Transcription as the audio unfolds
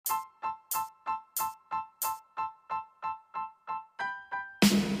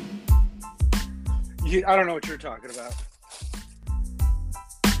I don't know what you're talking about.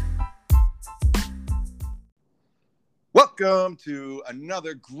 Welcome to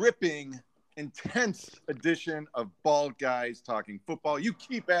another gripping, intense edition of Bald Guys Talking Football. You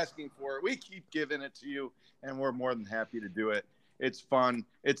keep asking for it. We keep giving it to you, and we're more than happy to do it. It's fun.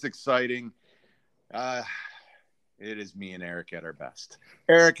 It's exciting. It is me and Eric at our best.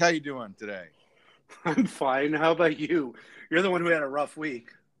 Eric, how you doing today? I'm fine. How about you? You're the one who had a rough week.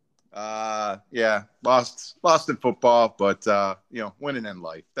 Yeah, lost in football, but winning in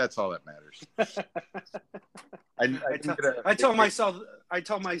life. That's all that matters. I tell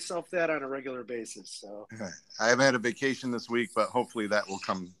myself that on a regular basis. So I haven't had a vacation this week, but hopefully that will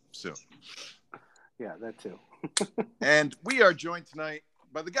come soon. Yeah, that too. And we are joined tonight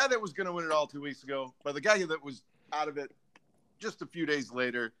by the guy that was going to win it all 2 weeks ago, by the guy that was out of it just a few days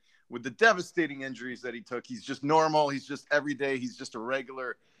later with the devastating injuries that he took. He's just normal. He's just everyday. He's just a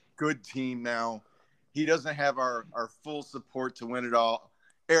regular good team now. He doesn't have our full support to win it all.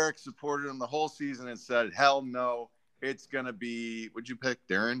 Eric supported him the whole season and said, hell no, it's going to be, would you pick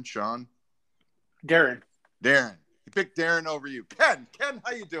Darren, Sean? Darren. He picked Darren over you. Ken,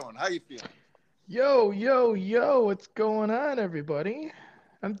 how you doing? How you feeling? Yo, what's going on, everybody?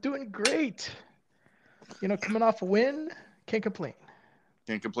 I'm doing great. Coming off a win, can't complain.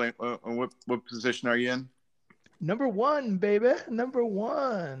 Can't complain. What position are you in? Number 1, baby. Number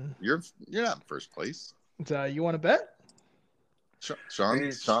 1. You're not in first place. You want to bet?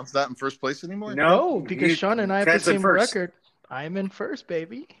 Sean's not in first place anymore? No, because Sean and I have the same record. I'm in first,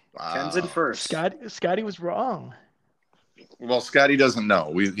 baby. Wow. Ken's in first. Scotty was wrong. Well, Scotty doesn't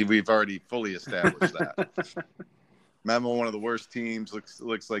know. We've already fully established that. Memo, one of the worst teams,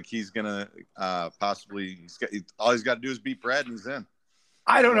 looks like he's gonna possibly. All he's got to do is beat Brad, and he's in.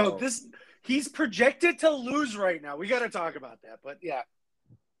 I don't know. He's projected to lose right now. We got to talk about that, but yeah.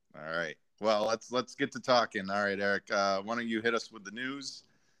 All right. Well, let's get to talking. All right, Eric. Why don't you hit us with the news,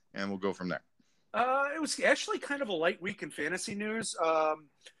 and we'll go from there. It was actually kind of a light week in fantasy news.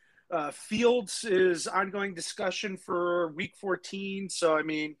 Fields is ongoing discussion for week 14. So, I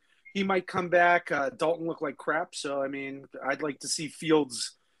mean, he might come back. Dalton looked like crap. So, I mean, I'd like to see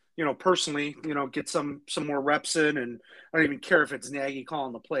Fields, personally, get some more reps in. And I don't even care if it's Nagy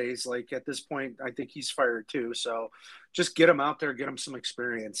calling the plays. Like, at this point, I think he's fired too. So, just get him out there, get him some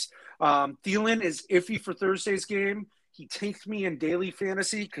experience. Thielen is iffy for Thursday's game. He tanked me in daily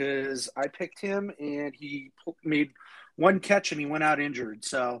fantasy because I picked him and he made one catch and he went out injured.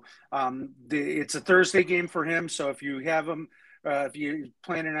 So it's a Thursday game for him. So if you have him, if you're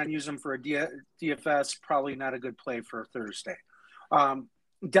planning on using him for a DFS, probably not a good play for Thursday.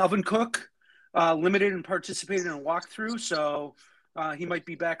 Dalvin Cook limited and participated in a walkthrough. So he might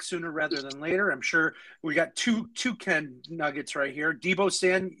be back sooner rather than later. I'm sure we got two Ken nuggets right here. Deebo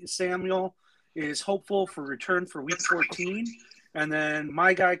Samuel is hopeful for return for week 14. And then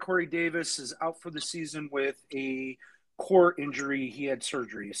my guy, Corey Davis, is out for the season with a core injury. He had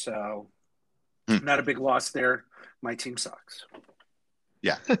surgery. So not a big loss there. My team sucks.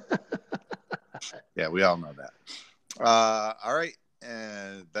 Yeah. Yeah, we all know that. All right.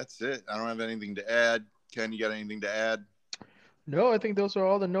 And that's it. I don't have anything to add. Ken, you got anything to add? No, I think those are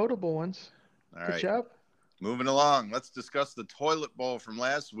all the notable ones. All Good right. job. Moving along. Let's discuss the toilet bowl from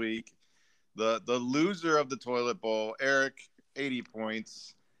last week. The loser of the toilet bowl, Eric, 80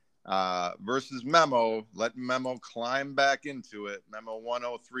 points, versus Memo, letting Memo climb back into it. Memo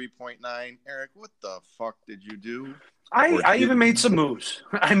 103.9. Eric, what the fuck did you do? I even made some moves.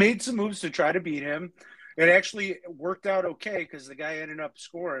 I made some moves to try to beat him. It actually worked out okay because the guy ended up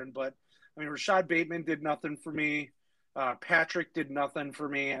scoring. But, I mean, Rashad Bateman did nothing for me. Patrick did nothing for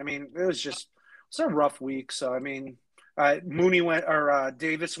me. I mean, it was a rough week. So, I mean,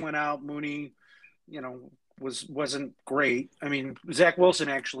 Davis went out. Mooney, wasn't great. I mean, Zach Wilson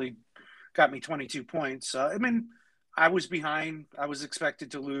actually got me 22 points. I mean, I was behind. I was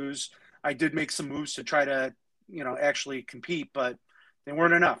expected to lose. I did make some moves to try to, actually compete, but they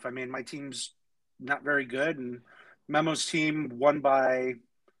weren't enough. I mean, my team's not very good, and Memo's team won by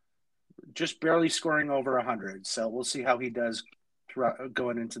just barely scoring over 100. So we'll see how he does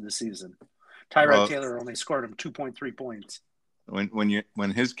going into the season. Tyrod Taylor only scored him 2.3 points. When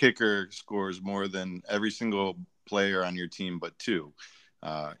his kicker scores more than every single player on your team but two,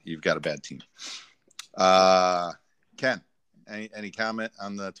 you've got a bad team. Ken, any comment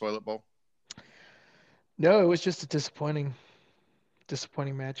on the toilet bowl? No, it was just a disappointing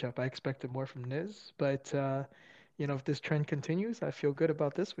matchup. I expected more from Niz, but if this trend continues, I feel good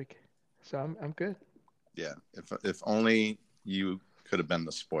about this week. So I'm good. Yeah, if only you could have been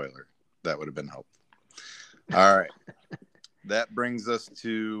the spoiler, that would have been helpful. All right. That brings us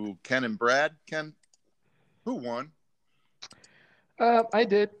to Ken and Brad. Ken, Who won? I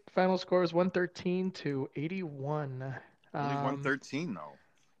did. Final score is 113-81. Only Um, 113 though.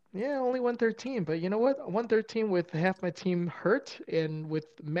 yeah, only 113. But you know what? 113 with half my team hurt and with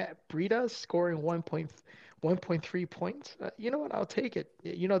Matt Breida scoring 1.3 points. You know what? I'll take it.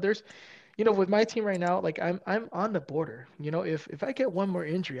 With my team right now, like I'm on the border. If I get one more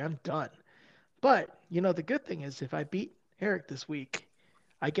injury, I'm done. But the good thing is if I beat Eric this week,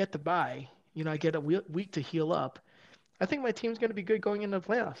 I get to bye. I get a week to heal up. I think my team's going to be good going into the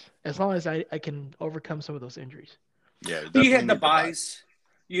playoffs as long as I can overcome some of those injuries. Yeah, you You definitely had the need the bye. buys.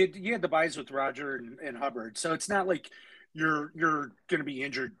 You had the buys with Roger and Hubbard, so it's not like you're going to be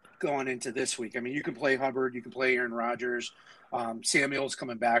injured going into this week. I mean, you can play Hubbard, you can play Aaron Rodgers, Samuel's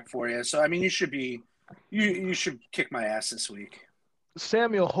coming back for you. So I mean, you should kick my ass this week.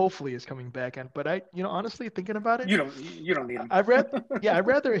 Samuel hopefully is coming back, but honestly thinking about it, You don't need him. I'd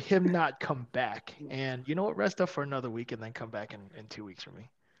rather him not come back, and you know what, rest up for another week and then come back in 2 weeks for me.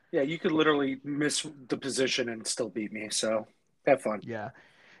 Yeah, you could literally miss the position and still beat me. So have fun. Yeah.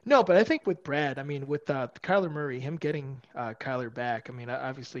 No, but I think with Brad, I mean, with Kyler Murray, him getting Kyler back, I mean,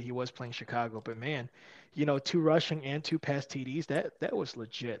 obviously he was playing Chicago, but man, two rushing and two pass TDs, that was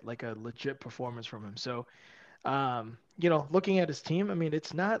legit, like a legit performance from him. So, looking at his team, I mean,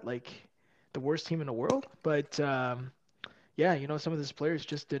 it's not like the worst team in the world, but yeah, some of his players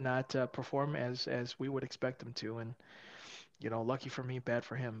just did not perform as we would expect them to, and lucky for me, bad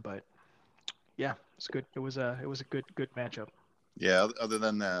for him, but yeah, it's good. It was a good matchup. Yeah, other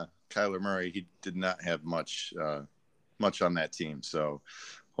than Kyler Murray, he did not have much on that team. So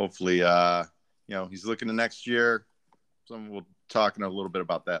hopefully, he's looking to next year. We'll talking a little bit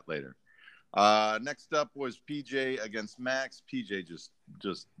about that later. Next up was PJ against Max. PJ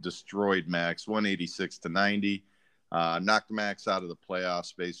just destroyed Max, 186-90. Knocked Max out of the playoff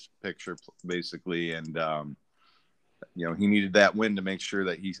space picture basically, and he needed that win to make sure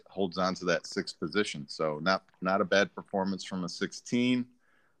that he holds on to that sixth position. So not a bad performance from a 16.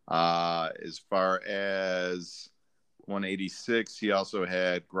 As far as 186, he also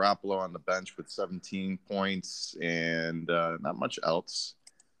had Garoppolo on the bench with 17 points and not much else.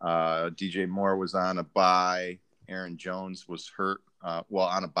 DJ Moore was on a bye. Aaron Jones was hurt.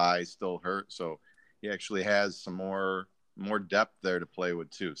 On a bye, still hurt. So he actually has some more depth there to play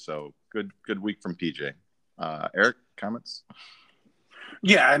with too. So good week from PJ. Eric, comments?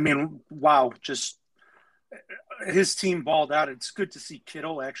 Yeah, I mean, wow, just his team balled out. It's good to see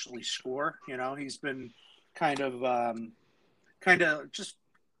Kittle actually score. He's been kind of just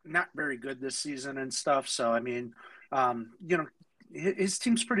not very good this season and stuff. So I mean, his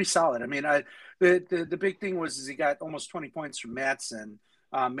team's pretty solid. I mean, the big thing was he got almost 20 points from Mattison.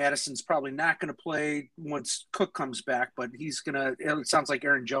 Madison's probably not going to play once Cook comes back, but he's going to. It sounds like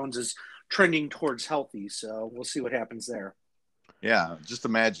Aaron Jones is trending towards healthy, so we'll see what happens there. Yeah, just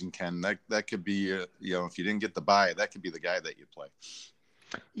imagine, Ken. That could be, if you didn't get the bye, that could be the guy that you play.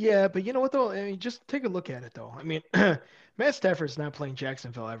 Yeah, but you know what though? I mean, just take a look at it though. I mean, Matt Stafford's not playing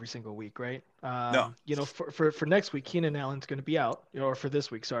Jacksonville every single week, right? No. For next week, Keenan Allen's going to be out, or for this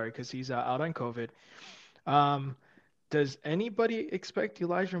week, sorry, because he's out on COVID. Um, does anybody expect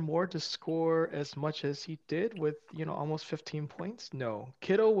Elijah Moore to score as much as he did with, almost 15 points? No.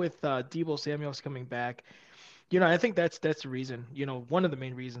 Kittle with Deebo Samuel's coming back. I think that's the reason. One of the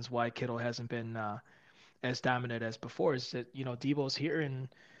main reasons why Kittle hasn't been as dominant as before is that Debo's here and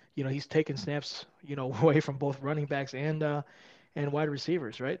he's taking snaps away from both running backs and wide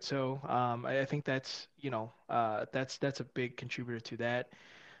receivers, right? So I think that's that's a big contributor to that.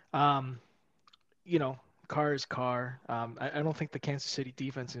 Um, Carr is Carr. I don't think the Kansas City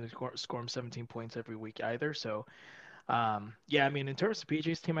defense is going to score him 17 points every week either. So yeah, I mean in terms of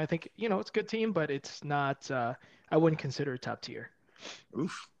PJ's team, I think it's a good team, but it's not. I wouldn't consider it top tier.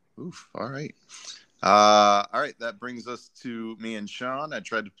 Oof. All right. All right, that brings us to me and Sean. I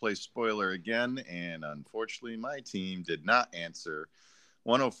tried to play spoiler again, and unfortunately, my team did not answer.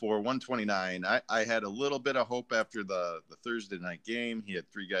 104-129. I had a little bit of hope after the Thursday night game. He had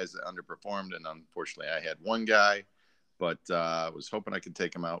three guys that underperformed, and unfortunately, I had one guy, but I was hoping I could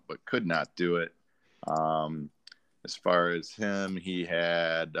take him out, but could not do it. As far as him, he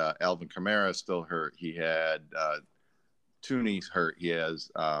had Alvin Kamara still hurt. He had Tooney hurt. He has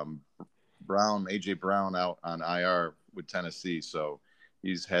AJ Brown out on IR with Tennessee, so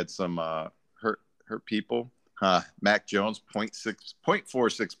he's had some hurt people. Mac Jones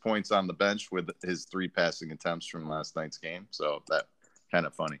 0.46 points on the bench with his 3 passing attempts from last night's game, so that kind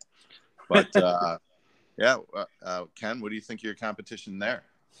of funny. But yeah, Ken, what do you think of your competition there?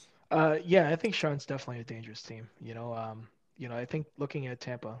 Yeah, I think Sean's definitely a dangerous team. I think looking at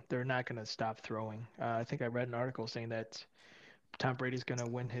Tampa, they're not going to stop throwing. I think I read an article saying that Tom Brady's going to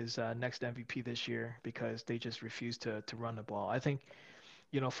win his next MVP this year because they just refuse to run the ball. I think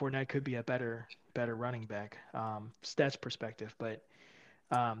Fournette could be a better running back, stats perspective, but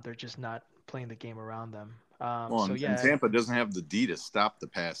they're just not playing the game around them. Well, So and yeah, Tampa doesn't have the D to stop the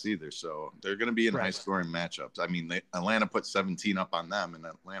pass either, so they're going to be in right. high-scoring matchups. I mean, Atlanta put 17 up on them, and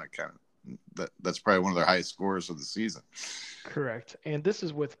Atlanta that's probably one of their highest scores of the season. Correct. And this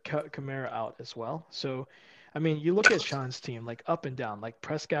is with Kamara out as well. So, I mean, you look at Sean's team, like up and down. Like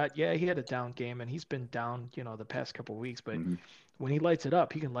Prescott, yeah, he had a down game, and he's been down, the past couple of weeks. But Mm-hmm. when he lights it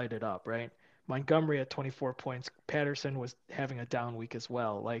up, he can light it up, right? Montgomery at 24 points. Patterson was having a down week as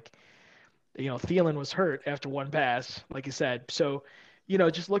well. Like, Thielen was hurt after one pass, like you said. So,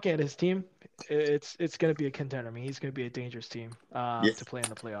 just looking at his team, it's going to be a contender. I mean, he's going to be a dangerous team to play in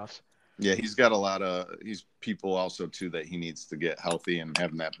the playoffs. Yeah, he's got a lot of people also too that he needs to get healthy, and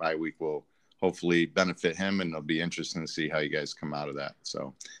having that bye week will hopefully benefit him, and it'll be interesting to see how you guys come out of that.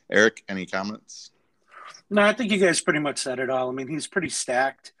 So, Eric, any comments? No, I think you guys pretty much said it all. I mean, he's pretty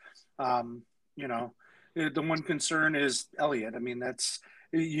stacked. The one concern is Elliott. I mean,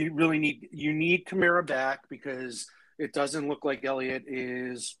 you really need Kamara back because it doesn't look like Elliott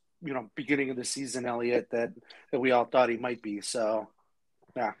is, beginning of the season Elliott that we all thought he might be. So,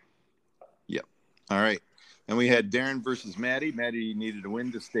 yeah. Yep. All right. And we had Darren versus Maddie. Maddie needed a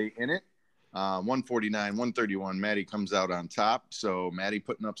win to stay in it. 149-131. Maddie comes out on top. So Maddie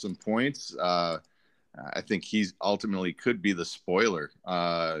putting up some points. I think he's ultimately could be the spoiler.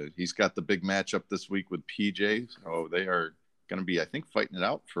 He's got the big matchup this week with PJ. So they are going to be, I think, fighting it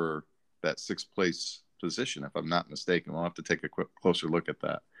out for that 6th place position, if I'm not mistaken. We'll have to take a closer look at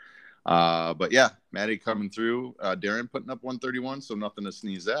that. But yeah, Maddie coming through. Darren putting up 131, so nothing to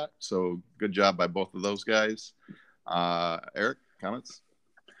sneeze at. So good job by both of those guys. Eric, comments?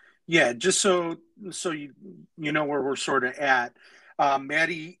 Yeah, just so you know where we're sort of at.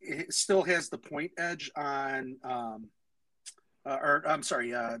 Maddie still has the point edge on,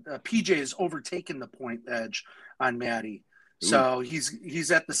 PJ has overtaken the point edge on Maddie. Ooh. So he's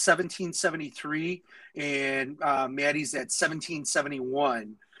at the 1773, and Maddie's at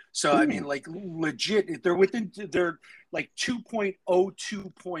 1771. So, ooh. I mean, like legit, they're like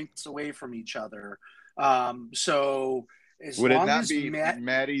 2.02 points away from each other. So as would long it not as be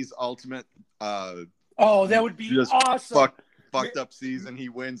Maddie's ultimate? That would be awesome. Fucked up season. He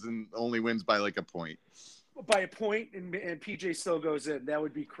wins and only wins by like a point. By a point, and PJ still goes in. That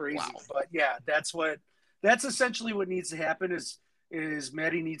would be crazy. Wow. But yeah, that's essentially what needs to happen is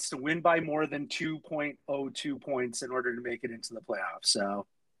Maddie needs to win by more than 2.02 points in order to make it into the playoffs. So,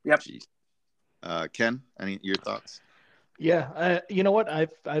 yep. Ken, your thoughts? Yeah, you know what?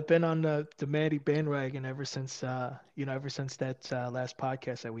 I've been on the Maddie bandwagon ever since that last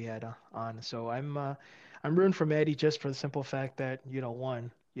podcast that we had on. So I'm rooting for Maddie just for the simple fact that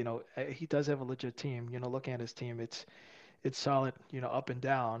one, he does have a legit team. Looking at his team, it's solid. Up and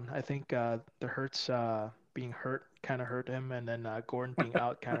down. I think the Hurts being hurt kind of hurt him, and then Gordon being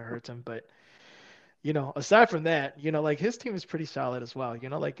out kind of hurts him. But aside from that, like his team is pretty solid as well.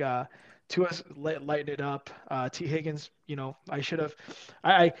 Tua's lighting it up. T. Higgins, I should have.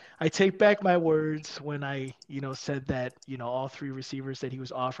 I take back my words when I said that all 3 receivers that he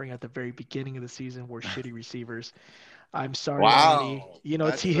was offering at the very beginning of the season were shitty receivers. I'm sorry, wow.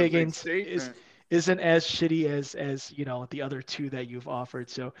 T. Higgins isn't as shitty as the other 2 that you've offered.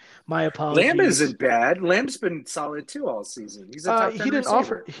 So my apologies. Lamb isn't bad. Lamb's been solid too all season. He's a top 10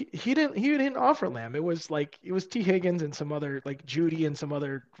 receiver. He didn't offer Lamb. It was T. Higgins and some other like Judy and some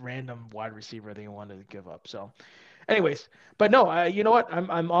other random wide receiver they wanted to give up. So, anyways, but no, you know what?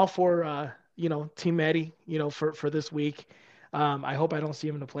 I'm all for Team Maddie. For this week. I hope I don't see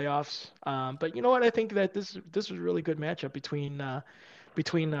him in the playoffs. But you know what? I think that this was a really good matchup between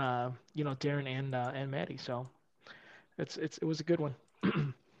Darren and Maddie. So it was a good one.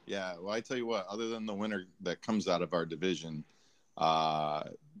 Yeah, well, I tell you what, other than the winner that comes out of our division,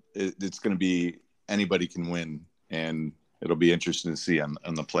 it's going to be anybody can win, and it'll be interesting to see on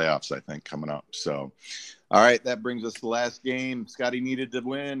the playoffs, I think, coming up. So, all right, that brings us to the last game. Scotty needed to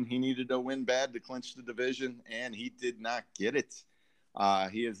win. He needed to win bad to clinch the division, and he did not get it.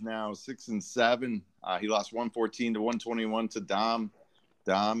 He is now 6-7. He lost 114-121 to Dom.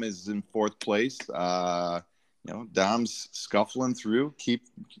 Dom is in 4th place. Dom's scuffling through. Keep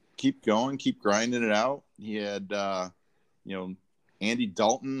going. Keep grinding it out. He had, Andy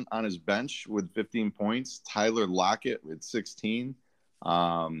Dalton on his bench with 15 points. Tyler Lockett with 16.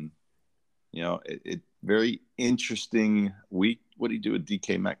 It very interesting week. What did he do with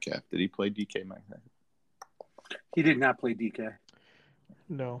DK Metcalf? Did he play DK Metcalf? He did not play DK.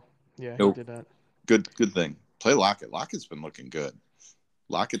 No. Yeah, Nope. he did not. Good thing. Play Lockett. Lockett's been looking good.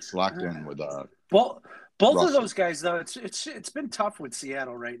 Lockett's locked in with Both Russell. of those guys though, it's been tough with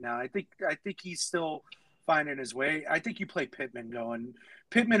Seattle right now. I think he's still finding his way. I think you play Pittman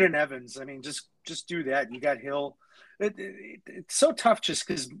and Evans. I mean, just do that. You got Hill. It's so tough just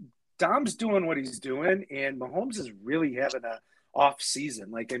because Dom's doing what he's doing, and Mahomes is really having a off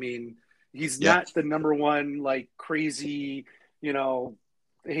season. Like, I mean, he's not the number one like crazy,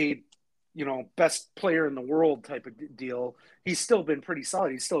 best player in the world type of deal. He's still been pretty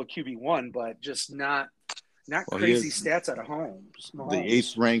solid. He's still a QB1, but just not crazy stats out of home. The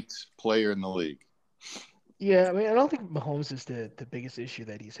 8th ranked player in the league. Yeah, I mean, I don't think Mahomes is the biggest issue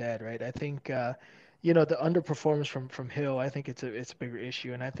that he's had, right? I think the underperformance from Hill, I think it's a bigger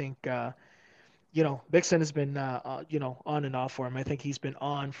issue, and I think Mixon has been on and off for him. I think he's been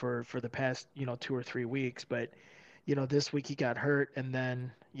on for the past 2 or 3 weeks, but this week he got hurt, and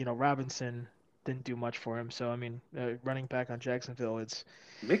then Robinson didn't do much for him. So I mean, running back on Jacksonville, it's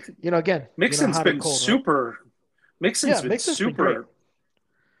again, Mixon's been cold, super. Right? Mixon's been super.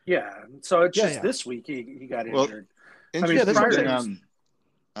 Yeah, so it's just this week he got injured. Interesting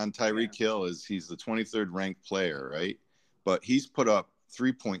on Tyreek Hill is he's the 23rd ranked player, right? But he's put up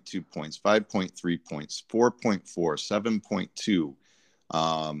 3.2 points, 5.3 points, 4.4,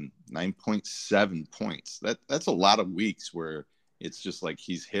 7.2, 9.7 points. That's a lot of weeks where it's just like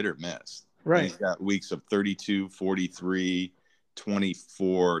he's hit or miss. Right. And he's got weeks of 32, 43,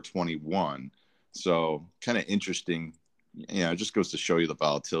 24, 21. So kind of interesting. It just goes to show you the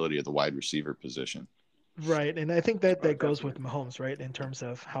volatility of the wide receiver position. Right. And I think that goes with Mahomes, right, in terms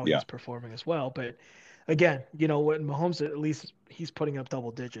of how he's performing as well. But again, when Mahomes, at least he's putting up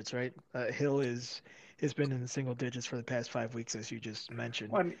double digits, right? Hill has been in the single digits for the past 5 weeks, as you just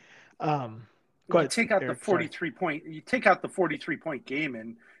mentioned. Well, go ahead, take out Eric, the 43 point. You take out the 43-point game,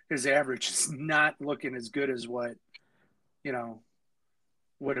 and his average is not looking as good as what it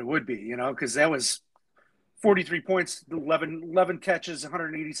would be. Because that was 43 points, 11 catches,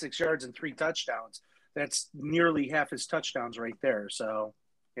 186 yards, and 3 touchdowns. That's nearly half his touchdowns right there. So,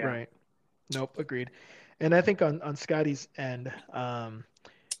 yeah. Right. Nope, agreed. And I think on Scotty's end,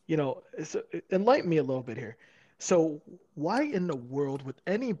 enlighten me a little bit here. So why in the world would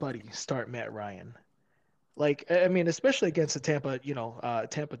anybody start Matt Ryan? Like, I mean, especially against the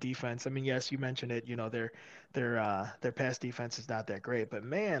Tampa defense. I mean, yes, you mentioned it. Their pass defense is not that great, but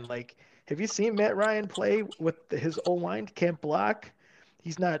man, like, have you seen Matt Ryan play with his O-line? Can't block.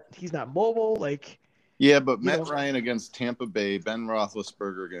 He's not mobile. Like, yeah, but Matt Ryan against Tampa Bay, Ben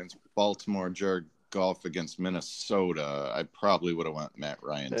Roethlisberger against Baltimore, Jared Goff against Minnesota. I probably would have went Matt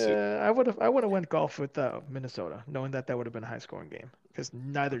Ryan too. I would have went Goff with Minnesota, knowing that would have been a high-scoring game because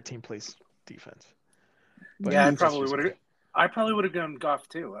neither team plays defense. But yeah, I probably would have gone Goff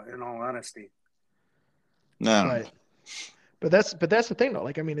too. In all honesty. No. Right. But that's the thing though.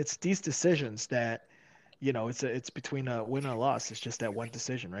 Like, I mean, it's these decisions that, it's between a win and a loss. It's just that one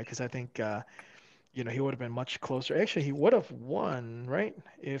decision, right? Because I think, he would have been much closer. Actually, he would have won, right?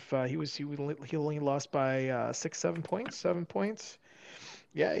 If he only lost by 7 points.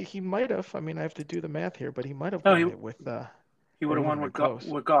 Yeah, he might have. I mean, I have to do the math here, but he might have won it with. He would have won with Goff.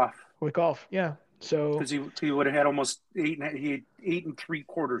 With Goff, yeah. So because he would have had almost 8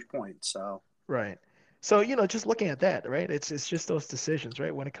 3/4 points. So right. So just looking at that, right? It's just those decisions,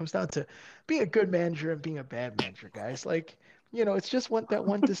 right? When it comes down to being a good manager and being a bad manager, guys, like. It's just that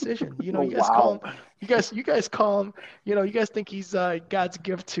one decision. You guys call him. You guys call him. You guys think he's God's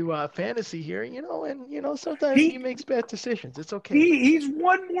gift to fantasy here. And sometimes he makes bad decisions. It's okay. He's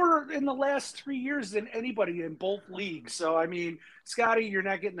won more in the last 3 years than anybody in both leagues. So I mean, Scotty, you're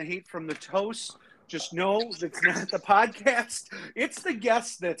not getting the hate from the toast. Just know that's not the podcast. It's the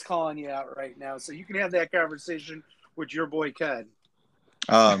guest that's calling you out right now. So you can have that conversation with your boy Ken.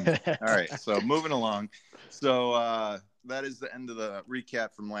 All right. So moving along. So. That is the end of the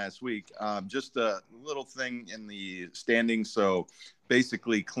recap from last week. Just a little thing in the standings. So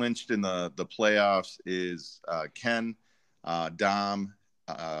basically clinched in the playoffs is Ken, Dom,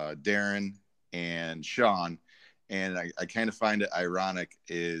 Darren, and Sean. And I kind of find it ironic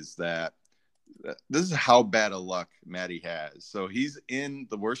is that this is how bad a luck Maddie has. So he's in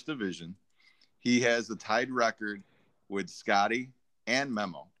the worst division. He has a tied record with Scotty and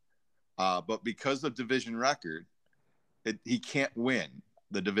Memo. But because of division record, he can't win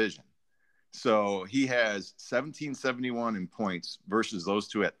the division. So he has 1771 in points versus those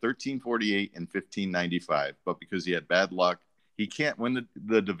two at 1348 and 1595. But because he had bad luck, he can't win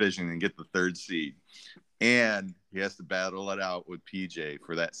the division and get the 3rd seed. And he has to battle it out with PJ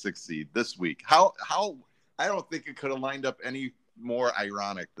for that 6th seed this week. How I don't think it could have lined up any more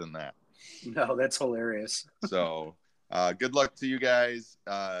ironic than that. No, that's hilarious. So good luck to you guys.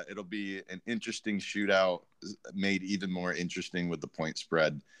 It'll be an interesting shootout, made even more interesting with the point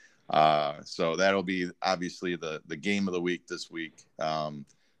spread. So that'll be obviously the game of the week this week.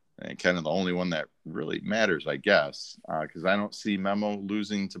 And kind of the only one that really matters, I guess, because I don't see Memo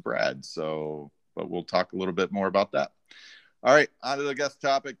losing to Brad. So, but we'll talk a little bit more about that. All right, on to the guest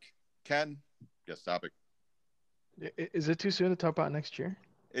topic. Ken, guest topic. Is it too soon to talk about next year?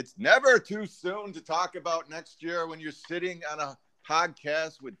 It's never too soon to talk about next year when you're sitting on a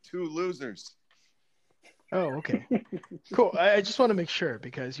podcast with two losers. Oh, okay. Cool. I just want to make sure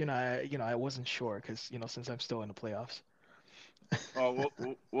because I wasn't sure because since I'm still in the playoffs. Oh,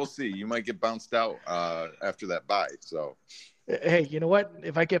 we'll see. You might get bounced out after that bye. So, hey, you know what?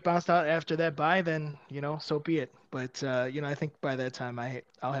 If I get bounced out after that bye, then so be it. But I think by that time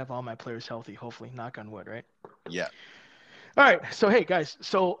I'll have all my players healthy. Hopefully, knock on wood, right? Yeah. All right. So hey, guys.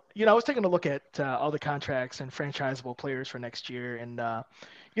 So I was taking a look at all the contracts and franchisable players for next year, and I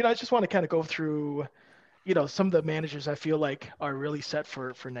just want to kind of go through some of the managers I feel like are really set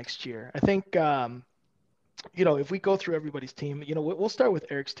for next year. I think. If we go through everybody's team, we'll start with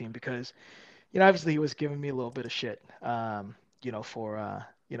Eric's team because, obviously he was giving me a little bit of shit, for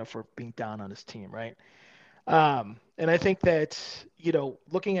being down on his team, right? And I think that,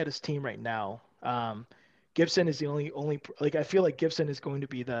 looking at his team right now, Gibson is the only like I feel like Gibson is going to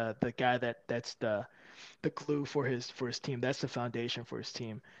be the guy that's the glue for his team. That's the foundation for his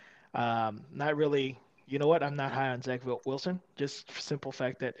team. Not really. You know what? I'm not high on Zach Wilson. Just simple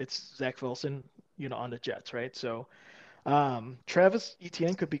fact that it's Zach Wilson, on the Jets, right? So Travis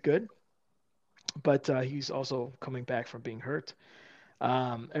Etienne could be good, but he's also coming back from being hurt.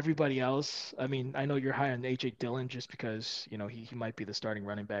 Everybody else, I mean, I know you're high on AJ Dillon just because he might be the starting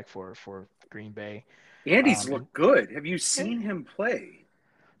running back for Green Bay. And he's looked good. Have you seen him play?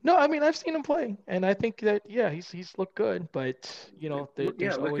 No, I mean I've seen him play, and I think that he's looked good, but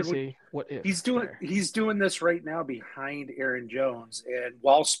there's always a what if. He's doing this right now behind Aaron Jones, and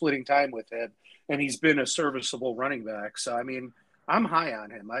while splitting time with him, and he's been a serviceable running back. So I mean, I'm high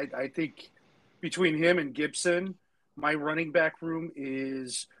on him. I think between him and Gibson, my running back room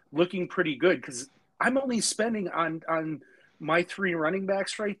is looking pretty good because I'm only spending on my three running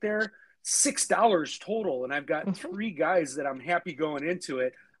backs right there $6 total, and I've got three guys that I'm happy going into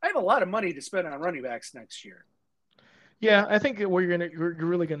it. I have a lot of money to spend on running backs next year. Yeah, I think where you're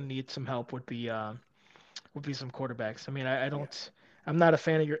really gonna need some help would be some quarterbacks. I mean, I'm not a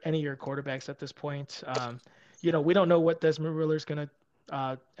fan of any of your quarterbacks at this point. We don't know what Desmond Riller's gonna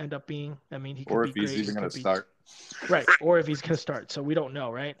end up being. I mean, he could or be if he's great, even going to start. Right, or if he's gonna start. So we don't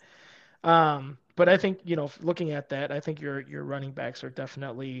know, right? But I think looking at that, I think your running backs are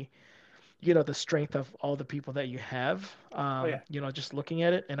definitely the strength of all the people that you have, just looking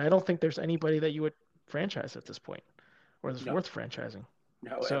at it. And I don't think there's anybody that you would franchise at this point or is worth franchising.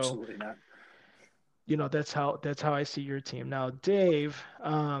 No, absolutely not. That's how I see your team. Now, Dave,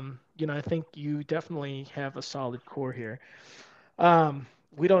 I think you definitely have a solid core here.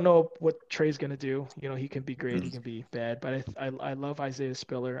 We don't know what Trey's going to do. He can be great, he can be bad, but I love Isaiah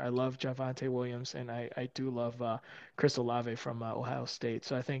Spiller. I love Javonte Williams, and I do love Chris Olave from Ohio State.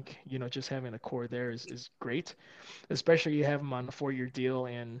 So I think, just having a core there is great, especially you have them on a 4-year deal,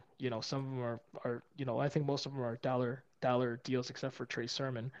 and, some of them are I think most of them are dollar deals except for Trey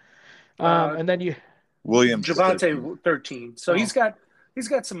Sermon. And then Williams Javonte 13. So he's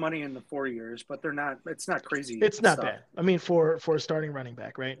got some money in the 4 years, but it's not crazy. It's not bad. I mean, for a starting running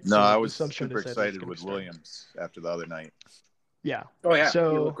back, right? No, I was super excited with Williams after the other night. Yeah. Oh yeah.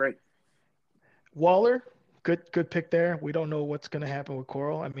 So he looked great. Waller, good pick there. We don't know what's going to happen with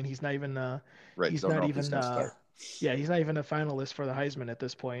Coral. I mean, he's not even he's not even he's not even a finalist for the Heisman at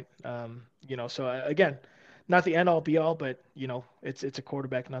this point. So again, not the end all be all, but it's a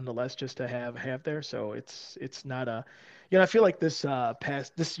quarterback nonetheless just to have there. So it's not a I feel like this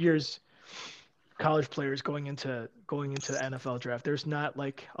year's college players going into the NFL draft, there's not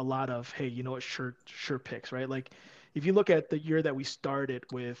like a lot of sure picks, right? Like if you look at the year that we started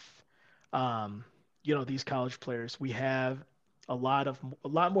with these college players, we have a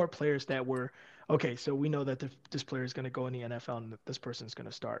lot more players that were okay, so we know that this player is going to go in the NFL and this person's going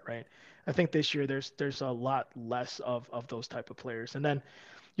to start, right? I think this year there's a lot less of those type of players. And then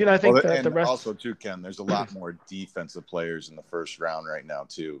I think the rest also too, Ken, there's a lot more defensive players in the first round right now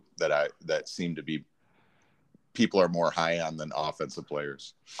too that seem to be people are more high on than offensive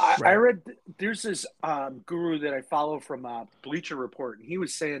players. I read there's this guru that I follow from Bleacher Report, and he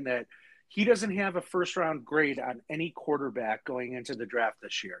was saying that he doesn't have a first round grade on any quarterback going into the draft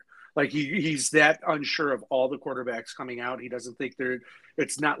this year. Like he's that unsure of all the quarterbacks coming out. He doesn't think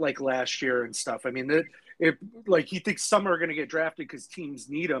it's not like last year and stuff. I mean, like he thinks some are going to get drafted because teams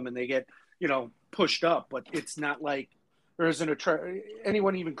need them and they get, pushed up, but it's not like there isn't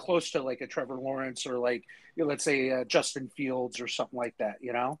anyone even close to like a Trevor Lawrence or like, let's say Justin Fields or something like that,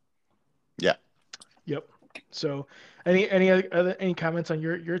 Yeah. Yep. So, any comments on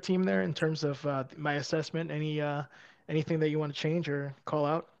your team there in terms of my assessment? Anything that you want to change or call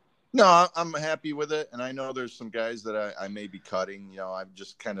out? No, I'm happy with it, and I know there's some guys that I may be cutting. I'm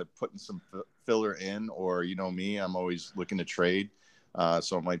just kind of putting some filler in, or me, I'm always looking to trade,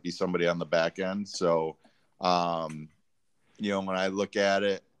 so it might be somebody on the back end. So, when I look at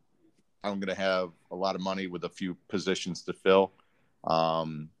it, I'm going to have a lot of money with a few positions to fill.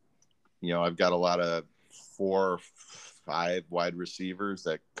 I've got a lot of 4 or 5 wide receivers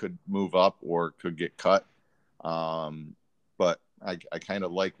that could move up or could get cut. But I kind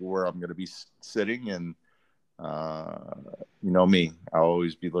of like where I'm going to be sitting, and me, I'll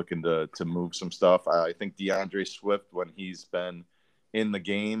always be looking to move some stuff. I think DeAndre Swift, when he's been in the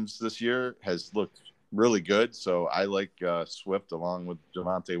games this year, has looked really good. So I like Swift along with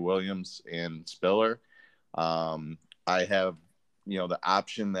Javonte Williams and Spiller. I have the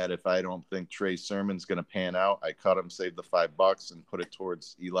option that if I don't think Trey Sermon's going to pan out, I cut him, save the $5 and put it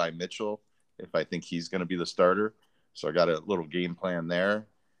towards Eli Mitchell if I think he's going to be the starter. So I got a little game plan there.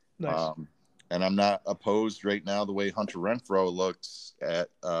 Nice. And I'm not opposed right now the way Hunter Renfrow looks at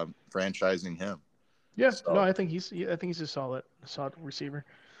franchising him. Yeah, so. No, I think he's a solid receiver.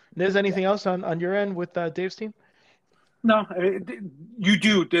 There's anything else on your end with Dave's team? No, you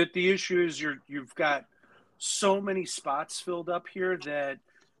do. The issue is you've got so many spots filled up here that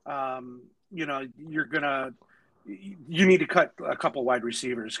you need to cut a couple wide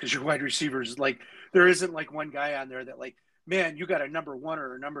receivers because your wide receivers, like, there isn't like one guy on there that, like, man, you got a number 1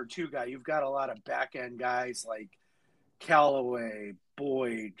 or a number 2 guy. You've got a lot of back end guys like Callaway,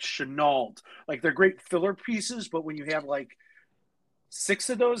 Boyd, Chenault. Like, they're great filler pieces, but when you have like 6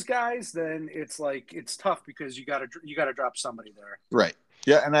 of those guys, then it's like it's tough because you gotta drop somebody there. Right.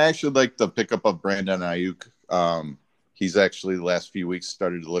 Yeah, and I actually like the pickup of Brandon Ayuk. He's actually the last few weeks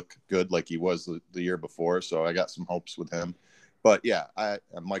started to look good like he was the year before, so I got some hopes with him. But yeah,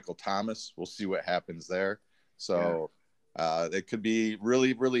 Michael Thomas, we'll see what happens there. So it could be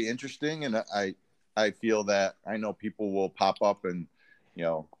really, really interesting, and I feel that I know people will pop up and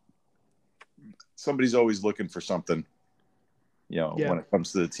somebody's always looking for something. When it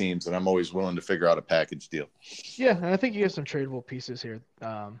comes to the teams, and I'm always willing to figure out a package deal. Yeah, and I think you have some tradable pieces here,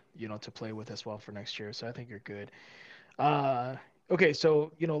 to play with as well for next year. So I think you're good. Okay,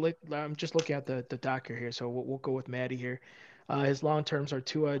 so I'm just looking at the docker here. So we'll go with Maddie here. His long terms are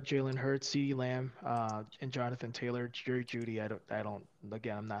Tua, Jalen Hurts, CeeDee Lamb, and Jonathan Taylor. Jerry Jeudy, I don't.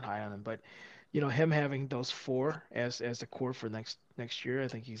 Again, I'm not high on him, but him having those 4 as the core for next year, I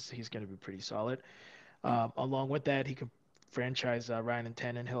think he's going to be pretty solid. Along with that, he could franchise Ryan and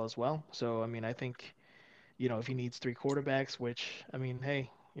Tannehill as well. So, I mean, I think, if he needs 3 quarterbacks, which, I mean, hey,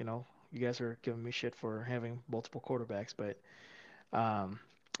 you guys are giving me shit for having multiple quarterbacks, but I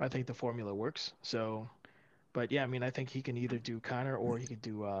think the formula works. So, but yeah, I mean, I think he can either do Connor or he could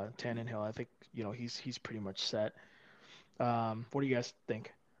do Tannehill. I think, he's pretty much set. What do you guys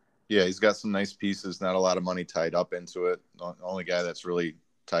think? Yeah, he's got some nice pieces, not a lot of money tied up into it. The only guy that's really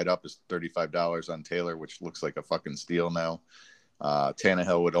tied up is $35 on Taylor, which looks like a fucking steal now.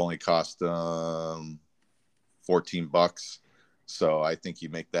 Tannehill would only cost $14, so I think you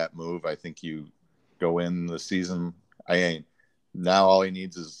make that move. I think you go in the season. Now all he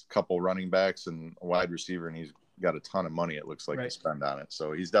needs is a couple running backs and a wide receiver, and he's got a ton of money. It looks like to spend on it,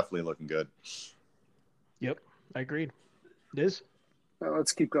 so he's definitely looking good. Yep, I agreed. Liz? Well,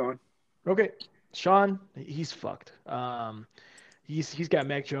 let's keep going. Okay, Sean, he's fucked. He's got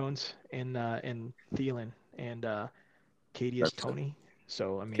Mac Jones and Thielen and Kadarius Toney.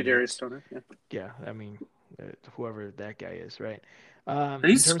 So I mean, Kadarius Toney. Yeah, I mean, whoever that guy is, right?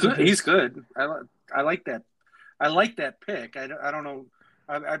 He's good. He's good. I like that. I like that pick. I don't know.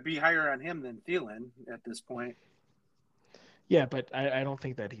 I'd be higher on him than Thielen at this point. Yeah, but I don't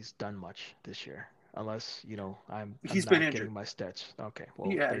think that he's done much this year, unless I'm been not injured. getting my stats. Okay,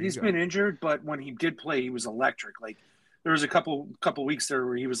 well, yeah, he's been injured, but when he did play, he was electric. Like, there was a couple weeks there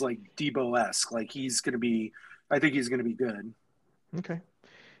where he was like Debo-esque. Like, I think he's gonna be good. Okay.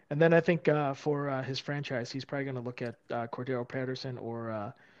 And then I think for his franchise, he's probably going to look at Cordero Patterson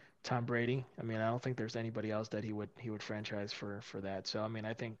or Tom Brady. I mean, I don't think there's anybody else that he would franchise for that. So I mean,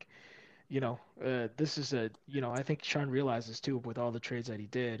 I think this is I think Sean realizes too with all the trades that he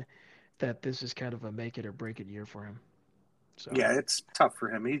did that this is kind of a make it or break it year for him. So Yeah, it's tough for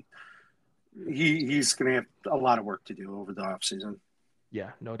him. He's going to have a lot of work to do over the offseason.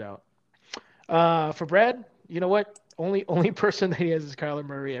 yeah, no doubt. For Brad, you know what? Only person that he has is Kyler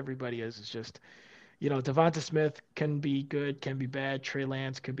Murray. Everybody is. It's just, Devonta Smith can be good, can be bad. Trey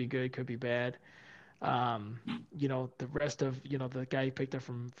Lance could be good, could be bad. Um, the rest of, the guy he picked up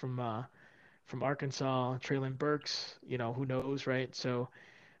from Arkansas, Traylon Burks, who knows, right? So,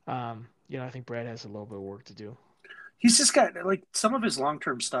 I think Brad has a little bit of work to do. He's just got like some of his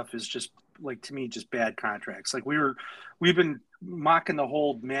long-term stuff is just like to me just bad contracts. Like we've been mocking the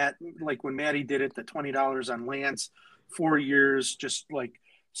whole Matt, like when Matty did it, the $20 on Lance, 4 years, just like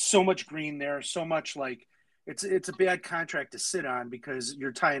so much green there, so much like it's a bad contract to sit on because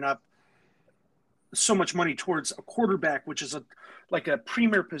you're tying up so much money towards a quarterback, which is like a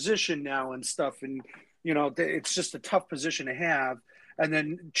premier position now and stuff. And, it's just a tough position to have. And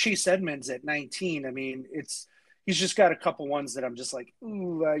then Chase Edmonds at 19. I mean, he's just got a couple ones that I'm just like,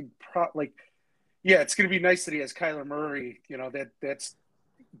 ooh, yeah, it's going to be nice that he has Kyler Murray, that's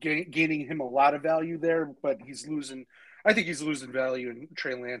gaining him a lot of value there, but I think he's losing value in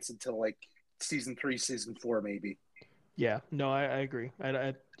Trey Lance until like season 3, season 4, maybe. Yeah, no, I agree.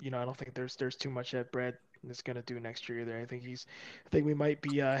 I don't think there's too much that Brad is gonna do next year either. I think we might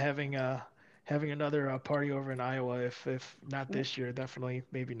be having another party over in Iowa if not this year, definitely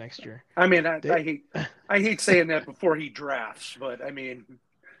maybe next year. I mean, I hate saying that before he drafts, but I mean,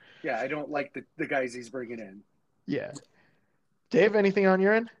 yeah, I don't like the guys he's bringing in. Yeah, Dave, anything on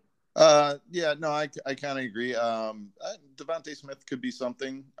your end? Yeah, no, I kind of agree. Devontae Smith could be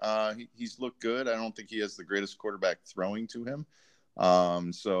something. He's looked good. I don't think he has the greatest quarterback throwing to him.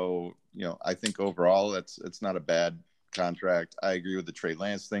 So I think overall it's not a bad contract. I agree with the Trey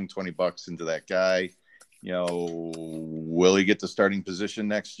Lance thing. $20 into that guy. Will he get the starting position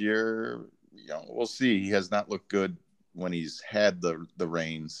next year? We'll see. He has not looked good when he's had the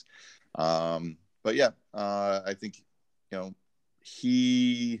reins. But yeah, I think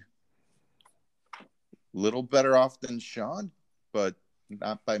he little better off than Sean, but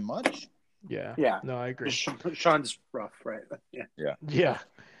not by much. Yeah. No, I agree. Sean's rough, right? Yeah.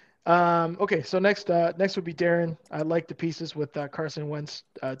 Okay, so next would be Darren. I like the pieces with Carson Wentz,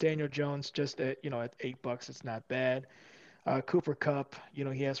 Daniel Jones, just at $8, it's not bad. Cooper Kupp,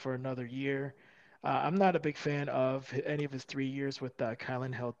 he has for another year. I'm not a big fan of any of his 3 years with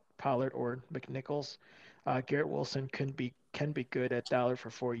Kylan Pollard or McNichols. Garrett Wilson can be good at dollar for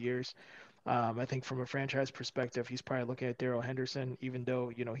 4 years. I think from a franchise perspective, he's probably looking at Darrell Henderson, even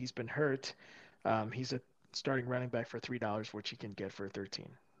though he's been hurt. He's a starting running back for $3, which he can get for 13.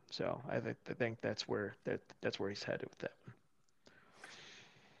 So I think that's where he's headed with that.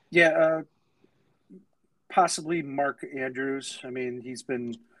 Yeah, possibly Mark Andrews. I mean,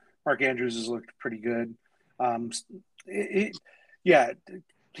 Mark Andrews has looked pretty good. Yeah,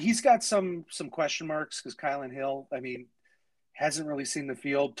 he's got some question marks because Kylan Hill, I mean, hasn't really seen the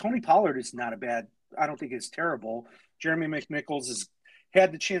field. Tony Pollard is not I don't think it's terrible. Jeremy McNichols has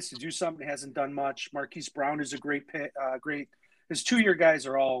had the chance to do something, hasn't done much. Marquise Brown is a great. His 2-year guys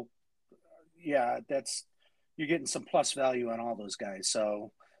are all, you're getting some plus value on all those guys.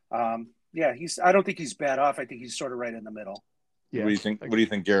 So, yeah, I don't think he's bad off. I think he's sort of right in the middle. Yeah. What do you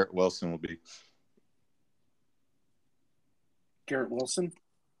think Garrett Wilson will be? Garrett Wilson?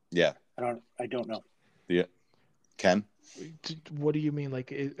 Yeah. I don't know. Yeah. Ken? What do you mean,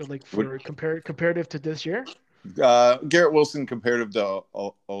 like for comparative to this year? Garrett Wilson comparative to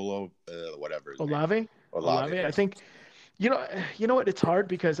Olave. I think you know what, it's hard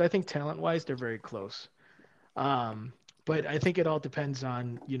because I think talent-wise they're very close. But I think it all depends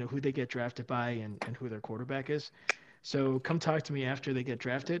on who they get drafted by and who their quarterback is. So come talk to me after they get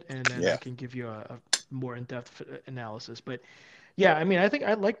drafted, and then I can give you a more in-depth analysis. But yeah, I mean, I think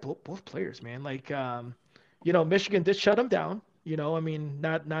I like both players, man. Like Michigan did shut them down. I mean,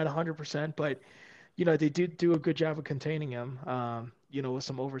 not 100%, but they did do a good job of containing him. With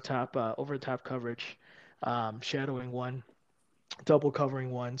some over top coverage, shadowing one, double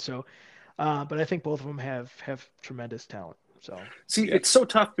covering one. So, but I think both of them have tremendous talent. So it's so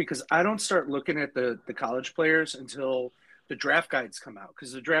tough because I don't start looking at the college players until the draft guides come out,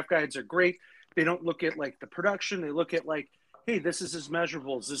 because the draft guides are great. They don't look at like the production. They look at like, hey, this is his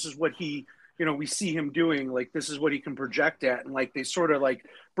measurables. This is what he we see him doing, like this is what he can project at, and like they sort of like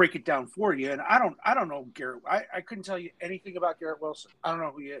break it down for you. And I don't know Garrett. I couldn't tell you anything about Garrett Wilson. I don't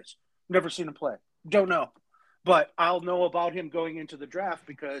know who he is. Never seen him play. Don't know. But I'll know about him going into the draft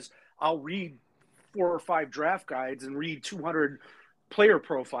because I'll read 4 or 5 draft guides and read 200 player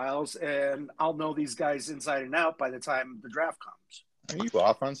profiles, and I'll know these guys inside and out by the time the draft comes. Are you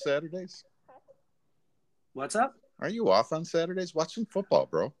off on Saturdays? What's up? Are you off on Saturdays? Watch some football,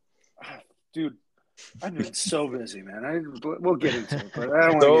 bro. Dude, I've been so busy, man. We'll get into it, but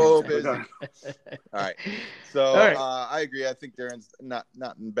I don't want So to get into it. busy. All right. So All right. I agree. I think Darren's not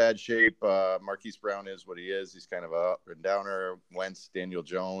in bad shape. Marquise Brown is what he is. He's kind of a up and downer. Wentz, Daniel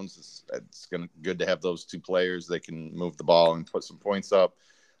Jones. It's good to have those two players. They can move the ball and put some points up.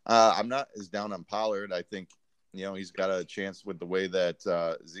 I'm not as down on Pollard. I think, he's got a chance with the way that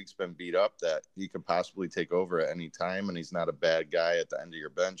Zeke's been beat up that he could possibly take over at any time, and he's not a bad guy at the end of your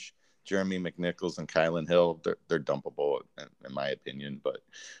bench. Jeremy McNichols and Kylan Hill, they're dumpable in my opinion, but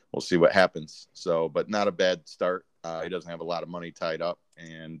we'll see what happens. So, but not a bad start. He doesn't have a lot of money tied up,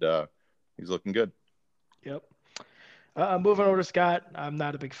 and he's looking good. Yep. Moving over to Scott, I'm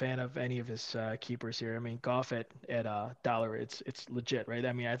not a big fan of any of his keepers here. I mean, Goff at $1, it's legit, right?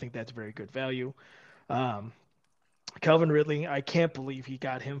 I mean, I think that's very good value. Calvin Ridley, I can't believe he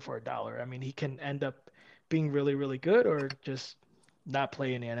got him for $1. I mean, he can end up being really, really good or just not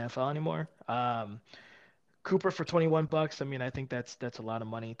play in the NFL anymore. Cooper for $21. I mean, I think that's a lot of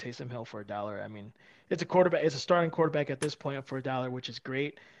money. Taysom Hill for $1. I mean, it's a starting quarterback at this point for $1, which is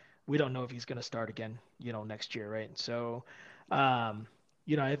great. We don't know if he's going to start again, next year, right? So,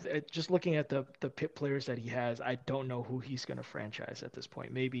 just looking at the pit players that he has, I don't know who he's going to franchise at this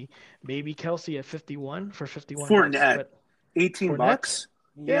point. Maybe Kelsey at 51 for 51. Fournette, but $18.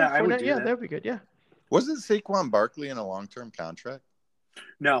 Yeah, I would Fournette, do yeah, that. that'd be good. Yeah. Wasn't Saquon Barkley in a long-term contract?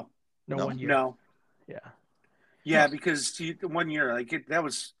 No, 1 year. no. Yeah, because 1 year, that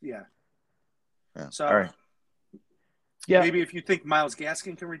was Yeah. So, all right. Yeah. Maybe if you think Myles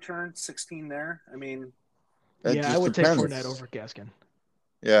Gaskin can return, 16 there. I mean, I would depends. take Fournette over Gaskin.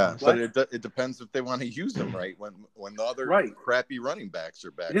 Yeah, What? but it depends if they want to use him right when the other crappy running backs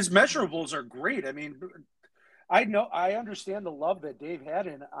are back. His measurables are great. I mean, I understand the love that Dave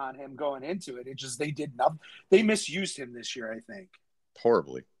had on him going into it. It's just they misused him this year, I think.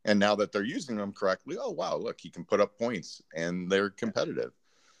 Horribly. And now that they're using him correctly, oh wow, look, he can put up points and they're competitive.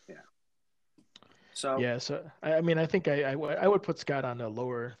 Yeah. So I mean, I think I would put Scott on a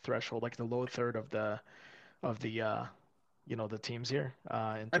lower threshold, like the low third of the the teams here.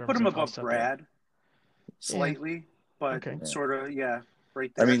 I put him above Brad slightly, but okay. Sort of,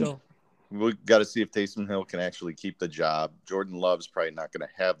 right there. I mean, we got to see if Taysom Hill can actually keep the job. Jordan Love's probably not going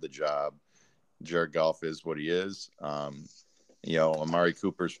to have the job. Jared Goff is what he is. Amari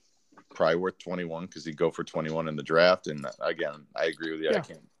Cooper's probably worth 21 because he'd go for 21 in the draft. And again, I agree with you. Yeah. I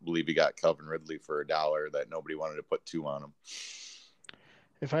can't believe he got Calvin Ridley for $1 that nobody wanted to put 2 on him.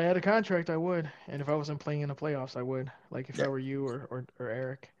 If I had a contract, I would. And if I wasn't playing in the playoffs, I would. Like if I were you or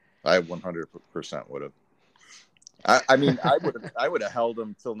Eric. I 100% would have. I mean, I would have held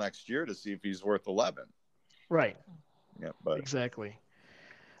him till next year to see if he's worth 11. Right. Yeah, but exactly.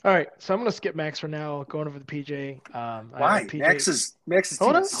 All right, so I'm gonna skip Max for now. Going over the PJ. Why? PJ... Max is.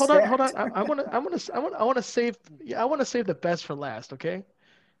 Hold on. I want to save. Yeah, I want to save the best for last. Okay.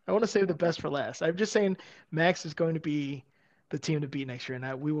 I want to save the best for last. I'm just saying Max is going to be the team to beat next year,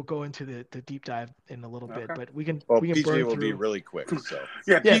 and we will go into the deep dive in a little bit. But we can. We can PJ burn will through. be really quick. So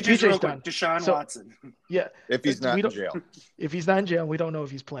PJ's real done. quick. Deshaun Watson. Yeah, if he's not in jail. If he's not in jail, we don't know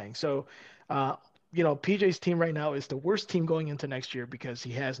if he's playing. So, PJ's team right now is the worst team going into next year because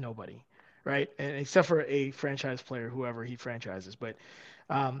he has nobody, right? And except for a franchise player, whoever he franchises, but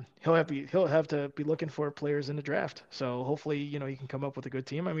he'll have to be looking for players in the draft. So hopefully, he can come up with a good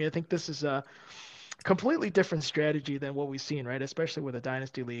team. I mean, I think this is a completely different strategy than what we've seen, right? Especially with a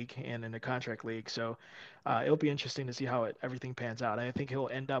dynasty league and in a contract league. So it'll be interesting to see how everything pans out. I think he'll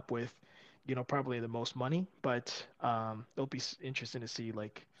end up with, probably the most money, but it'll be interesting to see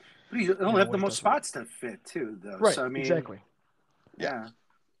like. But he'll have the most spots to fit too, though. Right. So, I mean, exactly. Yeah.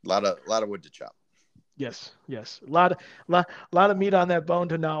 A lot of wood to chop. Yes. A lot of meat on that bone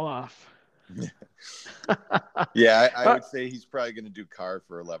to gnaw off. Yeah, I would say he's probably going to do Carr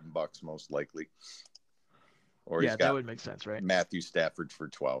for $11 most likely. Or he's got that would make sense, right? Matthew Stafford for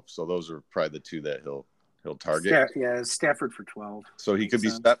 12. So those are probably the two that he'll target. Stafford for 12. So he could be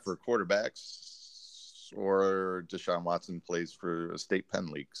set for quarterbacks, or Deshaun Watson plays for a state pen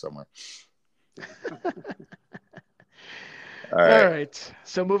league somewhere. All right.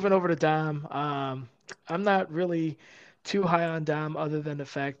 So moving over to Dom. I'm not really too high on Dom other than the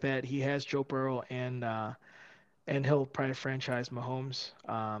fact that he has Joe Burrow and he'll probably franchise Mahomes.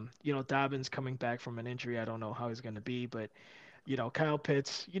 Dobbins coming back from an injury. I don't know how he's going to be, but Kyle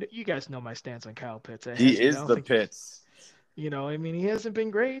Pitts, you guys know my stance on Kyle Pitts. He is the Pitts. I mean, he hasn't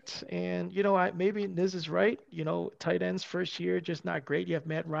been great, and maybe Niz is right. Tight ends first year just not great. You have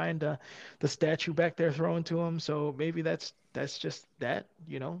Matt Ryan, the statue back there throwing to him, so maybe that's just that.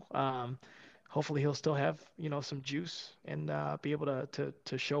 Hopefully he'll still have some juice and be able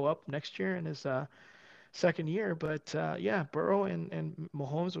to show up next year in his second year. But yeah, Burrow and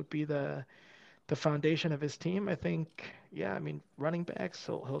Mahomes would be the foundation of his team. I think, yeah, I mean, running backs,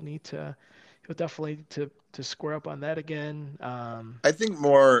 he'll definitely need to square up on that again. I think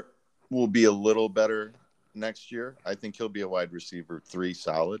Moore will be a little better next year. I think he'll be a wide receiver 3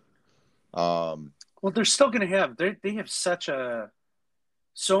 solid. Well, they're still going to have they have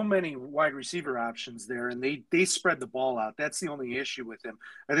so many wide receiver options there, and they spread the ball out. That's the only issue with him.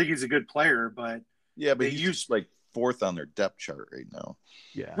 I think he's a good player, but he's used like 4th on their depth chart right now.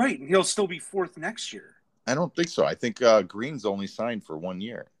 Yeah, right, and he'll still be 4th next year. I don't think so. I think Green's only signed for 1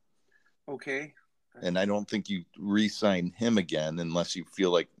 year. Okay. And I don't think you re-sign him again unless you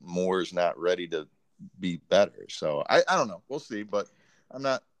feel like Moore's not ready to be better. So I don't know. We'll see, but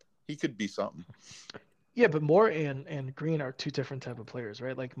he could be something. Yeah, but Moore and Green are 2 different type of players,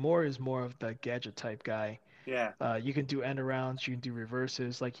 right? Like Moore is more of the gadget type guy. Yeah. You can do end arounds, you can do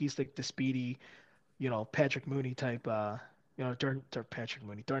reverses. Like he's like the speedy, Patrick Mooney type,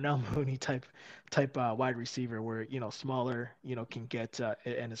 Darnell Mooney type wide receiver where, smaller, can get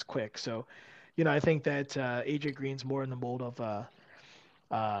and is quick. So, I think that AJ Green's more in the mold of the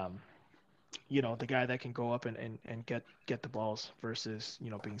guy that can go up and get the balls versus,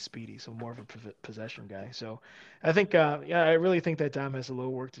 being speedy. So more of a possession guy. So I think, I really think that Dom has a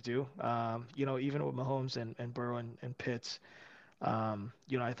little work to do. Even with Mahomes and Burrow and Pitts, I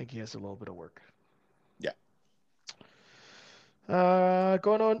think he has a little bit of work. Yeah.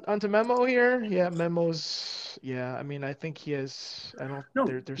 Going on to Memo here. Yeah, Memo's. Yeah, I mean, I think he has. I don't. No,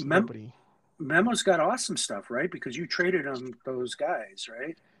 There's nobody. Memo's got awesome stuff, right? Because you traded him those guys,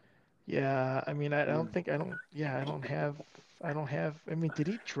 right? Yeah, I mean, I don't think I don't. Yeah, I don't have. I mean, did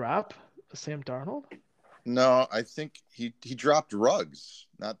he drop Sam Darnold? No, I think he dropped Ruggs,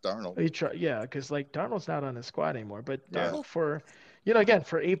 not Darnold. Yeah, because like Darnold's not on the squad anymore. But Darnold for, again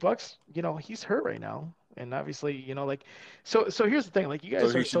for $8, he's hurt right now, and obviously, like, so here's the thing, like you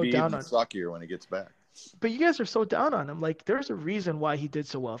guys are so down on suckier when he gets back. But you guys are so down on him. Like, there's a reason why he did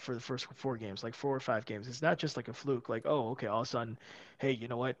so well for the first 4 games, like 4 or 5 games. It's not just like a fluke. Like, oh, okay, all of a sudden, hey, you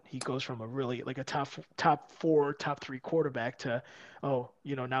know what? He goes from a really like a top 4, top 3 quarterback to, oh,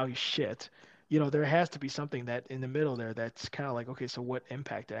 now he's shit. There has to be something that in the middle there that's kind of like, okay, so what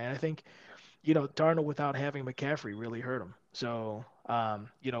impacted? And I think, Darnold without having McCaffrey really hurt him. So, I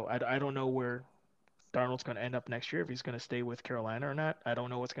don't know where Darnold's going to end up next year if he's going to stay with Carolina or not. I don't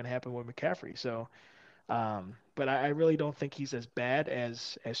know what's going to happen with McCaffrey. So. But I really don't think he's as bad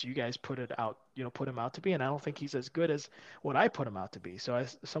as you guys put him out to be, and I don't think he's as good as what I put him out to be. So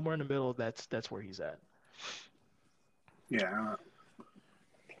somewhere in the middle, that's where he's at. Yeah.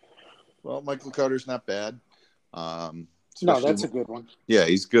 Well, Michael Carter's not bad. No, that's a good one. Yeah,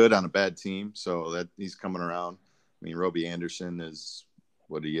 he's good on a bad team, so that he's coming around. I mean, Robbie Anderson is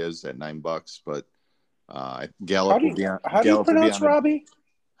what he is at $9, but Gallup will be on. How do you pronounce Robbie?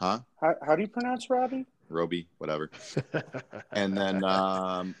 Huh? How do you pronounce Robbie? Roby, whatever. And then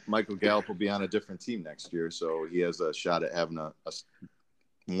Michael Gallup will be on a different team next year, so he has a shot at having a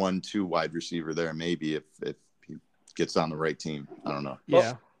 1-2 wide receiver there, maybe if he gets on the right team. I don't know.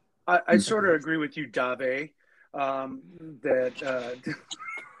 Yeah, I sort of agree with you, Dave. That.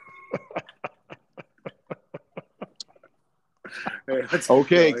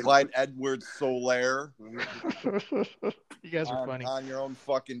 Okay, Clyde Edwards-Helaire. You guys are funny. On your own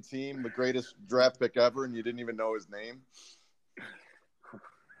fucking team, the greatest draft pick ever, and you didn't even know his name.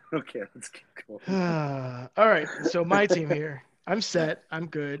 Okay, let's keep going. All right, so my team here. I'm set. I'm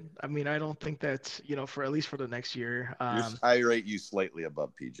good. I mean, I don't think that's, for at least for the next year. I rate you slightly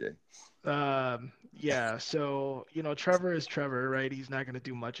above PJ. Yeah, so, Trevor is Trevor, right? He's not going to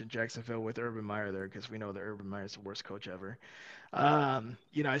do much in Jacksonville with Urban Meyer there because we know that Urban Meyer is the worst coach ever.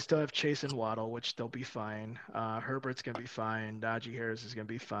 I still have Chase and Waddle, which they'll be fine. Herbert's going to be fine. Najee Harris is going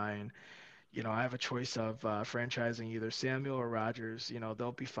to be fine. I have a choice of franchising either Samuel or Rodgers.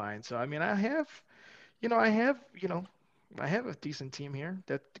 They'll be fine. So, I mean, I have a decent team here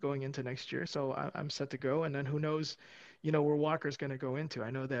that going into next year. So I'm set to go. And then who knows, where Walker's going to go into.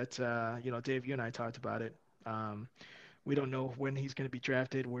 I know that, Dave, you and I talked about it. We don't know when he's going to be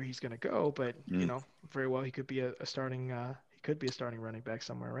drafted, where he's going to go, but, very well he could be a starting running back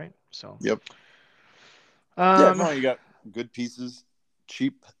somewhere, right? So. Yep. You got good pieces,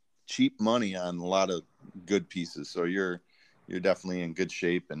 cheap money on a lot of good pieces. So you're definitely in good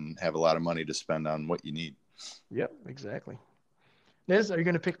shape and have a lot of money to spend on what you need. Yep, exactly. Niz, are you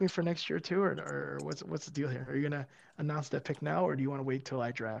gonna pick me for next year too, or what's the deal here? Are you gonna announce that pick now, or do you want to wait till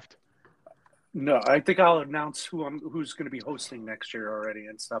I draft? No, I think I'll announce who's going to be hosting next year already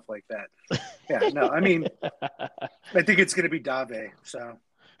and stuff like that. Yeah, no, I mean, I think it's going to be Dave. So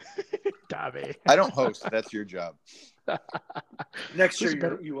Dave. I don't host. That's your job. next Who's year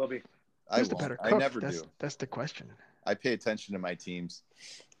better? you will be. I Who's the won't. better I cook? never do. That's the question. I pay attention to my teams.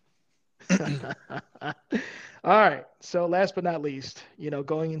 All right. So last but not least,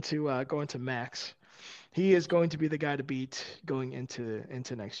 going to Max, he is going to be the guy to beat going into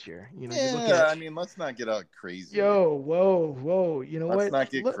next year. You look Yeah, at I mean, let's not get out crazy. whoa. You know Let's what? not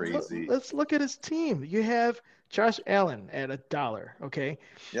get crazy. Let's look at his team. You have Josh Allen at $1. Okay.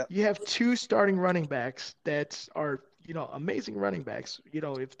 Yep. You have two starting running backs that are amazing running backs.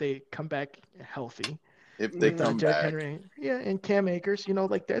 If they come back healthy. If they come Derrick back, Henry, yeah, and Cam Akers,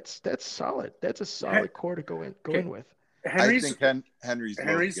 that's solid. That's a solid core to go in with. I think Henry's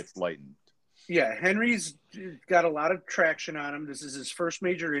load gets lightened. Yeah, Henry's got a lot of traction on him. This is his first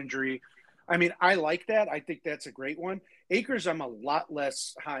major injury. I mean, I like that. I think that's a great one. Akers, I'm a lot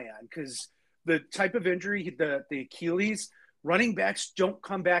less high on because the type of injury, the Achilles, running backs don't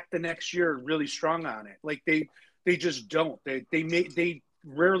come back the next year really strong on it. Like they just don't. They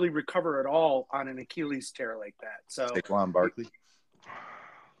rarely recover at all on an Achilles tear like that. So Saquon Barkley,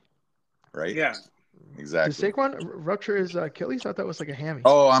 right? Yeah, exactly. Did Saquon rupture his Achilles? I thought that was like a hammy.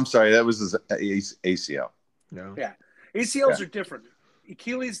 Oh, I'm sorry. That was his ACL. No. Yeah, ACLs are different.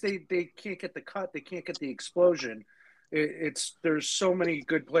 Achilles, they can't get the cut. They can't get the explosion. There's so many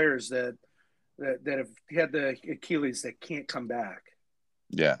good players that have had the Achilles that can't come back.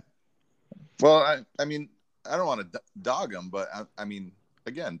 Yeah. Well, I mean, I don't want to dog him, but I mean,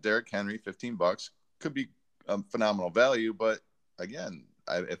 again, Derrick Henry, $15 could be a phenomenal value. But again,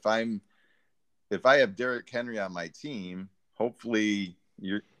 if I have Derrick Henry on my team, hopefully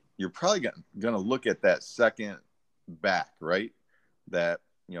you're probably going to look at that second back, right? That,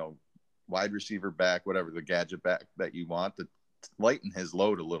 wide receiver back, whatever, the gadget back that you want to lighten his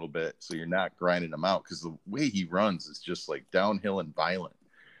load a little bit so you're not grinding him out, because the way he runs is just like downhill and violent.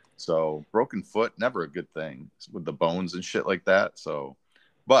 So broken foot, never a good thing with the bones and shit like that. So,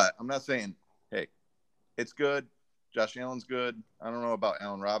 but I'm not saying, hey, it's good. Josh Allen's good. I don't know about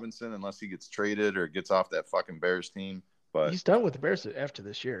Allen Robinson unless he gets traded or gets off that fucking Bears team. But he's done with the Bears after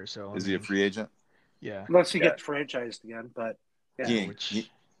this year. So is he a free agent? Yeah. Unless he gets franchised again, but yeah.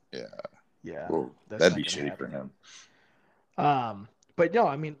 Yeah. Well, that'd be shitty for him. But no,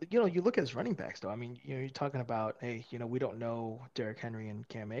 I mean, you look at his running backs though. I mean, you're talking about, hey, we don't know Derrick Henry and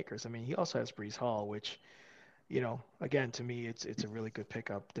Cam Akers. I mean, he also has Breece Hall, which, again, to me, it's a really good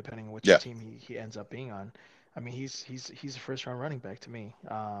pickup depending on which team he ends up being on. I mean, he's a first round running back to me.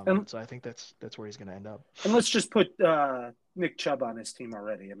 So I think that's where he's going to end up. And let's just put Nick Chubb on his team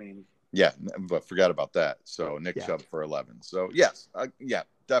already. I mean, yeah, but forgot about that. So Nick Chubb for 11. So yes,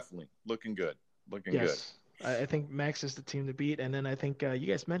 definitely looking good. Looking good. I think Max is the team to beat, and then I think you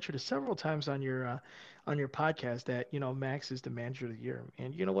guys mentioned it several times on your podcast that Max is the manager of the year,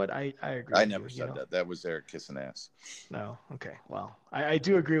 and you know what, I agree. I never said that. That was Eric kissing ass. No, okay, well, I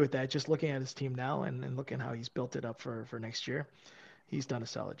do agree with that. Just looking at his team now and looking how he's built it up for next year, he's done a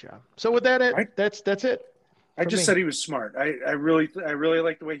solid job. So with that, that's it. I just said he was smart. I really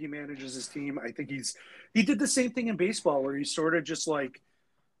like the way he manages his team. I think he did the same thing in baseball where he sort of just like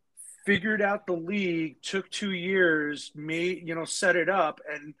figured out the league, took 2 years, set it up,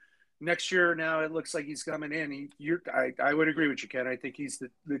 and next year now it looks like he's coming in. I would agree with you, Ken. I think he's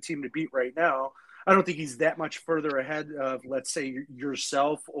the team to beat right now. I don't think he's that much further ahead of, let's say,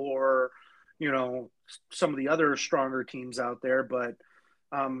 yourself or some of the other stronger teams out there. But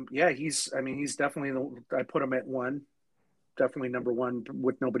he's definitely I put him at one, definitely number one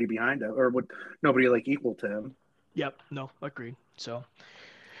with nobody behind him or with nobody like equal to him. Yep. No, agreed. So.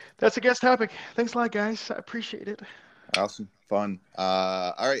 That's a guest topic. Thanks a lot, guys. I appreciate it. Awesome. Fun.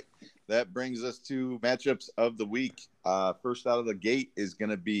 All right. That brings us to matchups of the week. First out of the gate is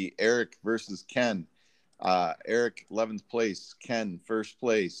going to be Eric versus Ken. Eric, 11th place. Ken, first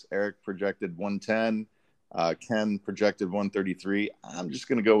place. Eric projected 110. Ken projected 133. I'm just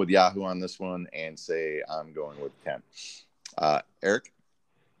going to go with Yahoo on this one and say I'm going with Ken. Eric?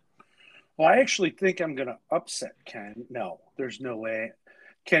 Well, I actually think I'm going to upset Ken. No, there's no way.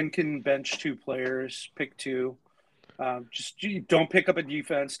 Ken can bench 2 players, pick 2. Just don't pick up a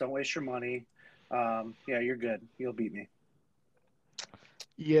defense. Don't waste your money. You're good. You'll beat me.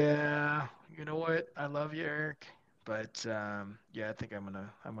 Yeah, you know what? I love you, Eric, but I think I'm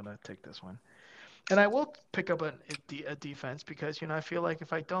gonna take this one. And I will pick up a defense because I feel like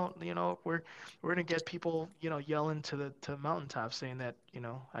if I don't, we're gonna get people yelling to mountaintops saying that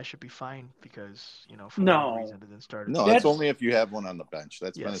I should be fined because for whatever No, reason it didn't start. No, that's that's only if you have one on the bench.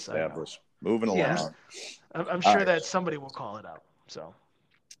 That's been Yes, I know. established. Moving I'm yeah. along. I'm All sure right. that somebody will call it out. So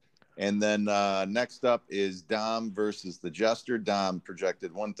And then next up is Dom versus the Jester. Dom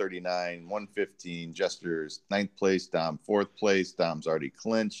projected 139, 115. Jester's ninth place. Dom fourth place. Dom's already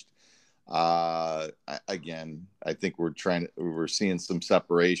clinched. Again, I think we're seeing some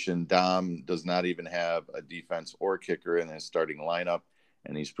separation. Dom does not even have a defense or kicker in his starting lineup,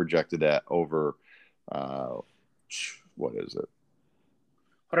 and he's projected at over what is it?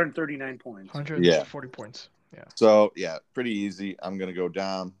 139 points. 140 points. Yeah. So yeah, pretty easy. I'm gonna go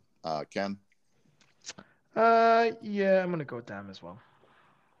Dom. Ken Yeah, I'm gonna go Dom as well.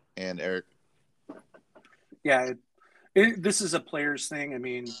 and Eric. Yeah, this is a players thing. I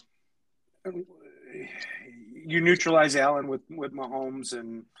mean, you neutralize Allen with Mahomes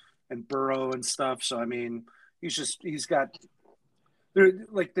and Burrow and stuff. So I mean, he's got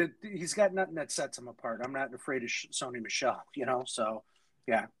he's got nothing that sets him apart. I'm not afraid of Sony Michelle, So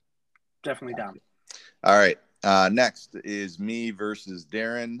yeah, definitely down. All right. Next is me versus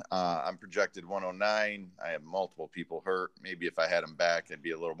Darren. I'm projected 109. I have multiple people hurt. Maybe if I had them back, I'd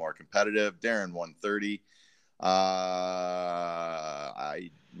be a little more competitive. Darren 130.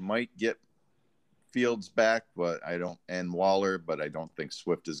 I might get Fields back, but I don't, and Waller, but I don't think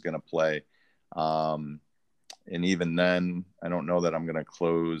Swift is going to play. And even then, I don't know that I'm going to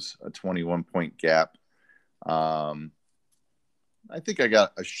close a 21-point gap. I think I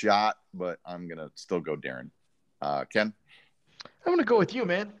got a shot, but I'm going to still go Darren. Ken? I'm gonna go with you,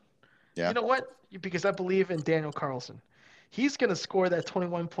 man. Yeah. You know what? Because I believe in Daniel Carlson. He's gonna score that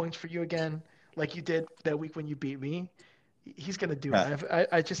 21 points for you again, like you did that week when you beat me. He's gonna do it.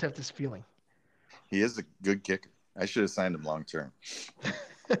 I just have this feeling. He is a good kicker. I should have signed him long term.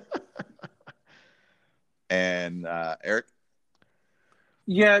 And Eric?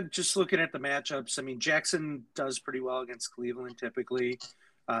 Yeah, just looking at the matchups. I mean, Jackson does pretty well against Cleveland typically.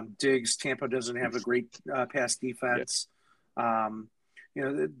 Diggs, Tampa doesn't have a great pass defense. Darren's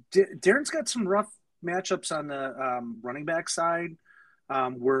got some rough matchups on the running back side,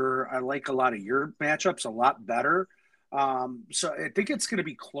 where I like a lot of your matchups a lot better. So I think it's going to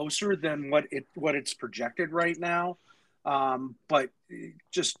be closer than what it's projected right now. But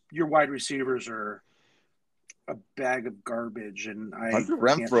just your wide receivers are a bag of garbage, and Hunter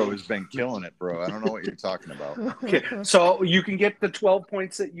Renfrow has been killing it, bro. I don't know what you're talking about. Okay, so you can get the 12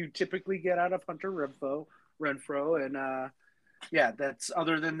 points that you typically get out of Hunter Renfrow, and yeah, that's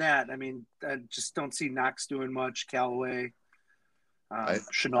other than that. I mean, I just don't see Knox doing much. Callaway, I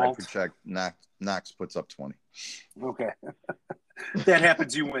Chenault. project Knox puts up 20. Okay, that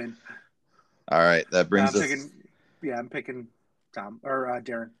happens. You win. All right, that brings us. I'm picking Tom or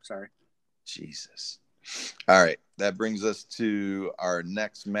Darren. Sorry. Jesus. All right, that brings us to our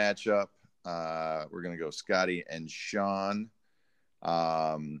next matchup. We're gonna go Scotty and Sean.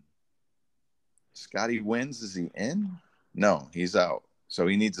 Scotty wins. Is he in? No, he's out. So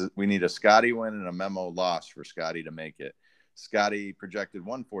we need a Scotty win and a memo loss for Scotty to make it. Scotty projected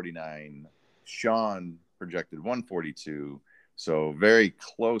 149. Sean projected 142. So very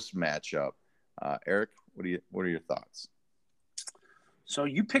close matchup. Eric, what are your thoughts? So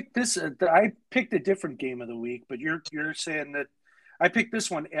you picked this. I picked a different game of the week, but you're saying that I picked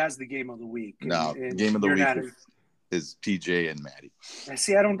this one as the game of the week. No, game of the week is PJ and Maddie.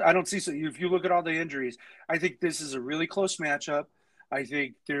 See, I don't see so. If you look at all the injuries, I think this is a really close matchup. I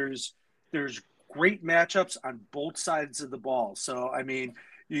think there's great matchups on both sides of the ball. So I mean,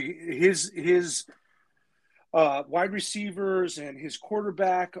 his wide receivers and his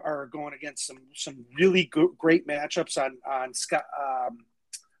quarterback are going against some really great matchups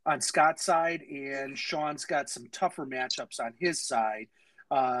on Scott's side, and Sean's got some tougher matchups on his side.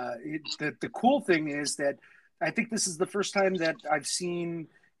 The cool thing is that I think this is the first time that I've seen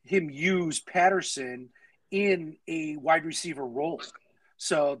him use Patterson in a wide receiver role.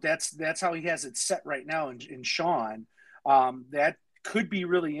 So that's how he has it set right now in Sean. That could be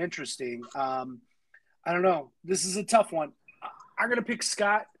really interesting. I don't know. This is a tough one. I'm going to pick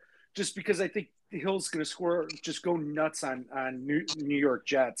Scott just because I think Hill's going to just go nuts on New York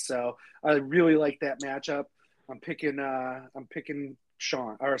Jets. So I really like that matchup. I'm picking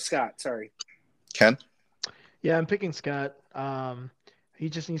Sean or Scott. Sorry, Ken. Yeah, I'm picking Scott. He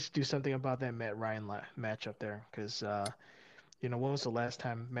just needs to do something about that Matt Ryan matchup there, because when was the last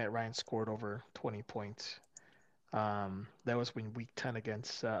time Matt Ryan scored over 20 points? That was in week 10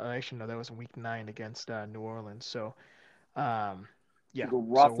 against. Actually, no, that was in week 9 against New Orleans. So, Yeah. You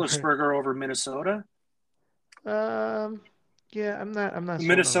go So Roethlisberger over Minnesota. yeah, I'm not sold on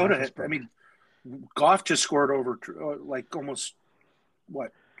Minnesota. I Roethlisberger. mean, Goff just scored over like almost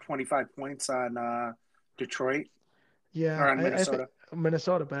what 25 points on Detroit or Yeah, on I think Minnesota.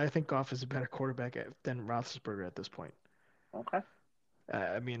 Minnesota, but I think Goff is a better quarterback than Roethlisberger at this point. Okay.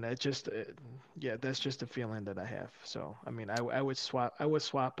 I mean, yeah, that's just a feeling that I have. So, I mean, I would swap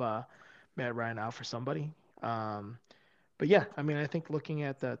Matt Ryan out for somebody. Um, but yeah, I mean, I think looking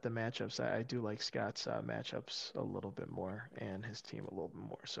at the matchups, I do like Scott's matchups a little bit more and his team a little bit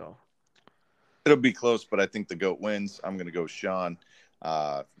more. So, It'll be close, but I think the GOAT wins. I'm going to go Sean,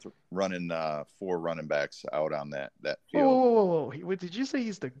 running 4 running backs out on that whoa, field. whoa, whoa, whoa, whoa. Wait, did you say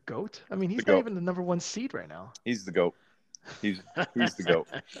he's the GOAT? I mean, The he's not GOAT. even the number one seed right now. He's the GOAT. He's the GOAT.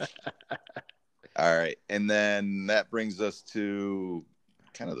 All right, and then that brings us to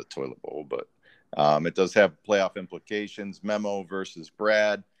kind of the toilet bowl, but it does have playoff implications. Memo versus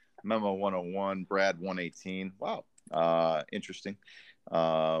Brad. Memo 101, Brad 118. Wow, interesting.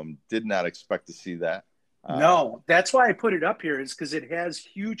 Did not expect to see that. No, that's why I put it up here is because it has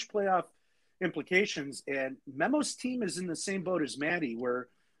huge playoff implications. And Memo's team is in the same boat as Maddie, where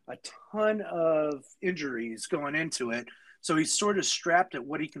a ton of injuries going into it. So he's sort of strapped at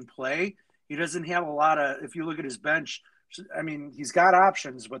what he can play. He doesn't have a lot of, if you look at his bench, I mean, he's got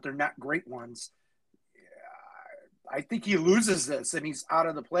options, but they're not great ones. I think he loses this and he's out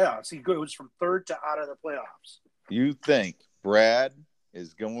of the playoffs. He goes from third to out of the playoffs. You think Brad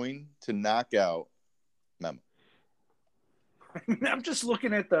is going to knock out Memo? I'm just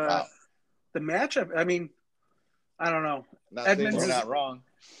looking at the matchup. I mean, I don't know. Not saying you're not wrong.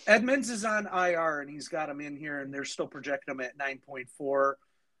 Edmonds is on IR, and he's got him in here, and they're still projecting him at 9.4.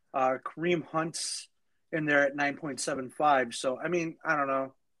 Kareem Hunt's in there at 9.75. So, I mean, I don't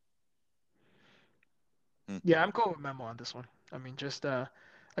know. Yeah, I'm going with Memo on this one. I mean, just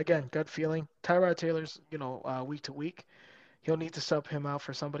again, gut feeling. Tyrod Taylor's, week to week. He'll need to sub him out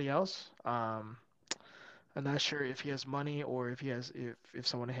for somebody else. I'm not sure if he has money or if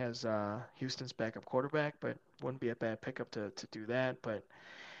someone has Houston's backup quarterback, but wouldn't be a bad pickup to do that. But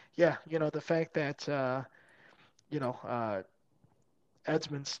yeah, the fact that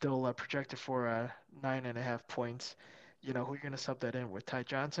Edmonds still projected for 9.5 points. Who you're gonna sub that in with? Ty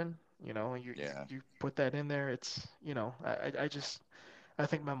Johnson. You put that in there. It's I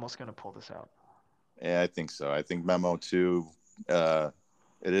think Memo's gonna pull this out. Yeah, I think so. I think Memo too.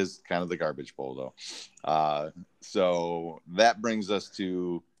 It is kind of the garbage bowl, though. So that brings us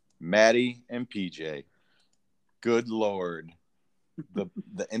to Maddie and PJ. Good Lord, the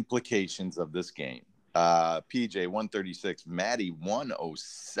implications of this game. PJ 136, Maddie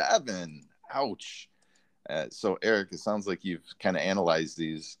 107. Ouch. So Eric, it sounds like you've kind of analyzed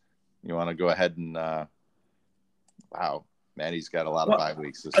these. You want to go ahead and wow, Maddie's got a lot of bye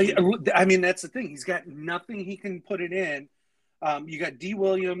weeks this week. I mean, that's the thing. He's got nothing he can put it in. You got D.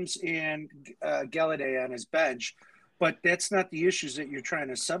 Williams and Galladay on his bench, but that's not the issues that you're trying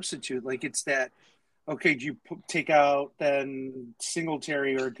to substitute. Like it's that, okay, do you take out then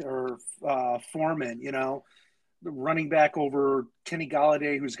Singletary or Foreman, running back over Kenny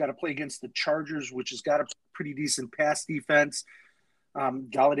Galladay, who's got to play against the Chargers, which has got a pretty decent pass defense.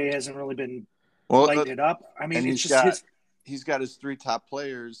 Galladay hasn't really been lighting it up. I mean, it's just he's got his 3 top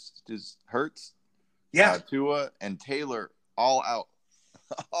players, his Hurts, Tua, and Taylor. All out.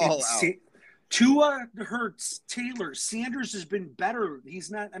 All out. Tua, Hurts, Taylor. Sanders has been better. He's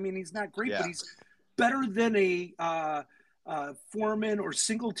not great, but he's better than a Foreman or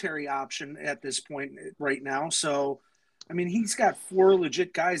Singletary option at this point right now. So, I mean, he's got 4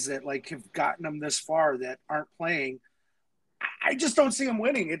 legit guys that have gotten him this far that aren't playing. I just don't see him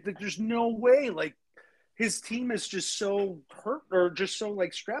winning. There's no way. His team is just so hurt or just so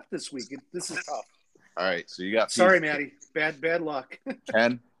strapped this week. This is tough. All right, so you got. Sorry, Maddie. Bad luck.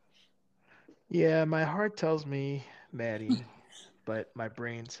 Ken. Yeah, my heart tells me Maddie, but my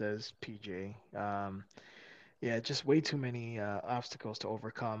brain says PJ. Yeah, just way too many obstacles to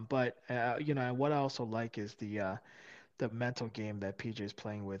overcome. But what I also like is the mental game that PJ is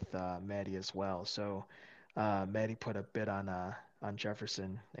playing with Maddie as well. So Maddie put a bid on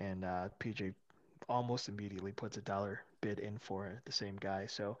Jefferson, and PJ almost immediately puts a dollar bid in for the same guy.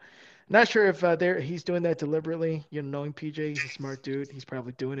 So not sure if he's doing that deliberately. Knowing PJ, he's a smart dude. He's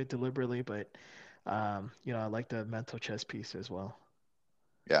probably doing it deliberately, but I like the mental chess piece as well.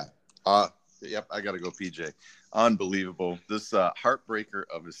 Yeah. Yep, I got to go PJ. Unbelievable. This heartbreaker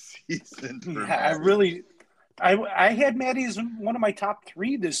of a season. I had Maddie as one of my top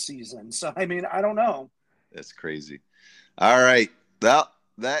 3 this season. So, I mean, I don't know. That's crazy. All right. Well,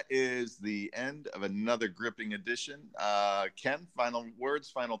 that is the end of another gripping edition. Ken, final words,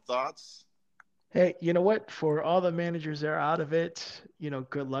 final thoughts? Hey, you know what? For all the managers that are out of it,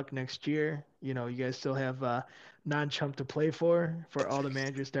 good luck next year. You guys still have non-chump to play for. For all the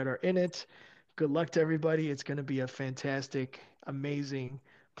managers that are in it, good luck to everybody. It's going to be a fantastic, amazing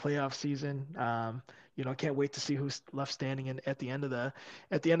playoff season. Can't wait to see who's left standing at the end of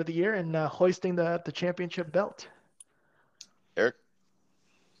the year and hoisting the championship belt. Eric?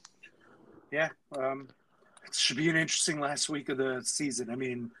 Yeah, it should be an interesting last week of the season. I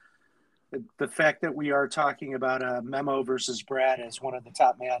mean, the fact that we are talking about Memo versus Brad as one of the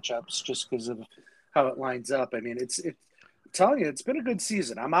top matchups just because of how it lines up. I mean, I'm telling you, it's been a good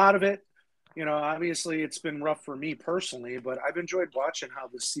season. I'm out of it. Obviously it's been rough for me personally, but I've enjoyed watching how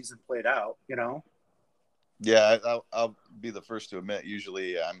this season played out, Yeah, I'll be the first to admit,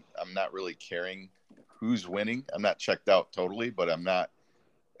 usually I'm not really caring who's winning. I'm not checked out totally, but I'm not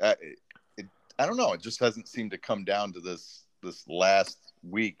I don't know. It just hasn't seemed to come down to this last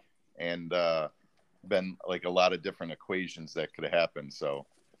week and been like a lot of different equations that could have happened. So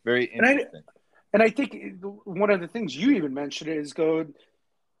very interesting. And I think one of the things you even mentioned is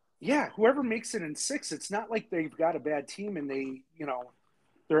whoever makes it in 6, it's not like they've got a bad team and they're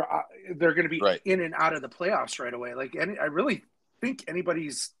going to be in and out of the playoffs right away. Like I really think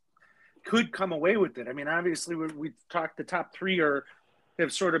anybody's could come away with it. I mean, obviously we talked the top 3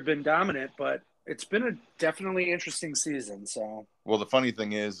 have sort of been dominant, but it's been a definitely interesting season. So, well, the funny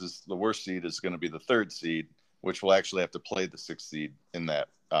thing is the worst seed is going to be the 3rd seed, which will actually have to play the 6th seed in that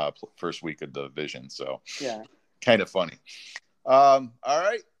first week of the division. So, yeah, kind of funny. All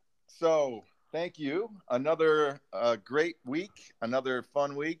right. So, thank you. Another great week, another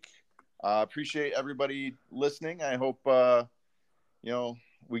fun week. Appreciate everybody listening. I hope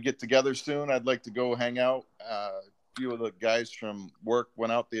we get together soon. I'd like to go hang out. Few of the guys from work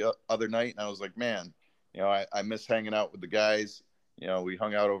went out the other night, and I was like, man, I miss hanging out with the guys. We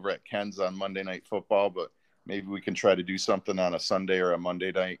hung out over at Ken's on Monday Night Football, but maybe we can try to do something on a Sunday or a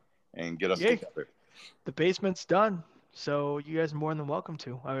Monday night and get us together. The basement's done, so you guys are more than welcome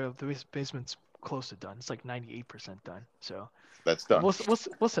to. The basement's close to done. It's like 98% done. So that's done. We'll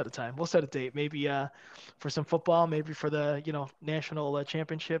set a time. We'll set a date. Maybe for some football. Maybe for the national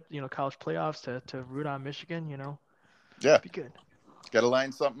championship. College playoffs to root on Michigan. Yeah, be good. Got to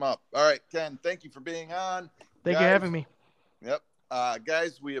line something up. All right, Ken. Thank you for being on. Thank you for having me. Yep,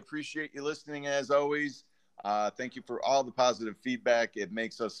 guys, we appreciate you listening as always. Thank you for all the positive feedback. It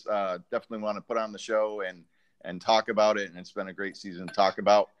makes us definitely want to put on the show and talk about it. And it's been a great season to talk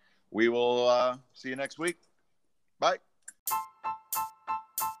about. We will see you next week. Bye.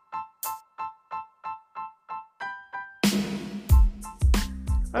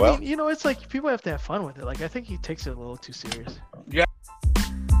 I mean, it's like people have to have fun with it. Like, I think he takes it a little too serious.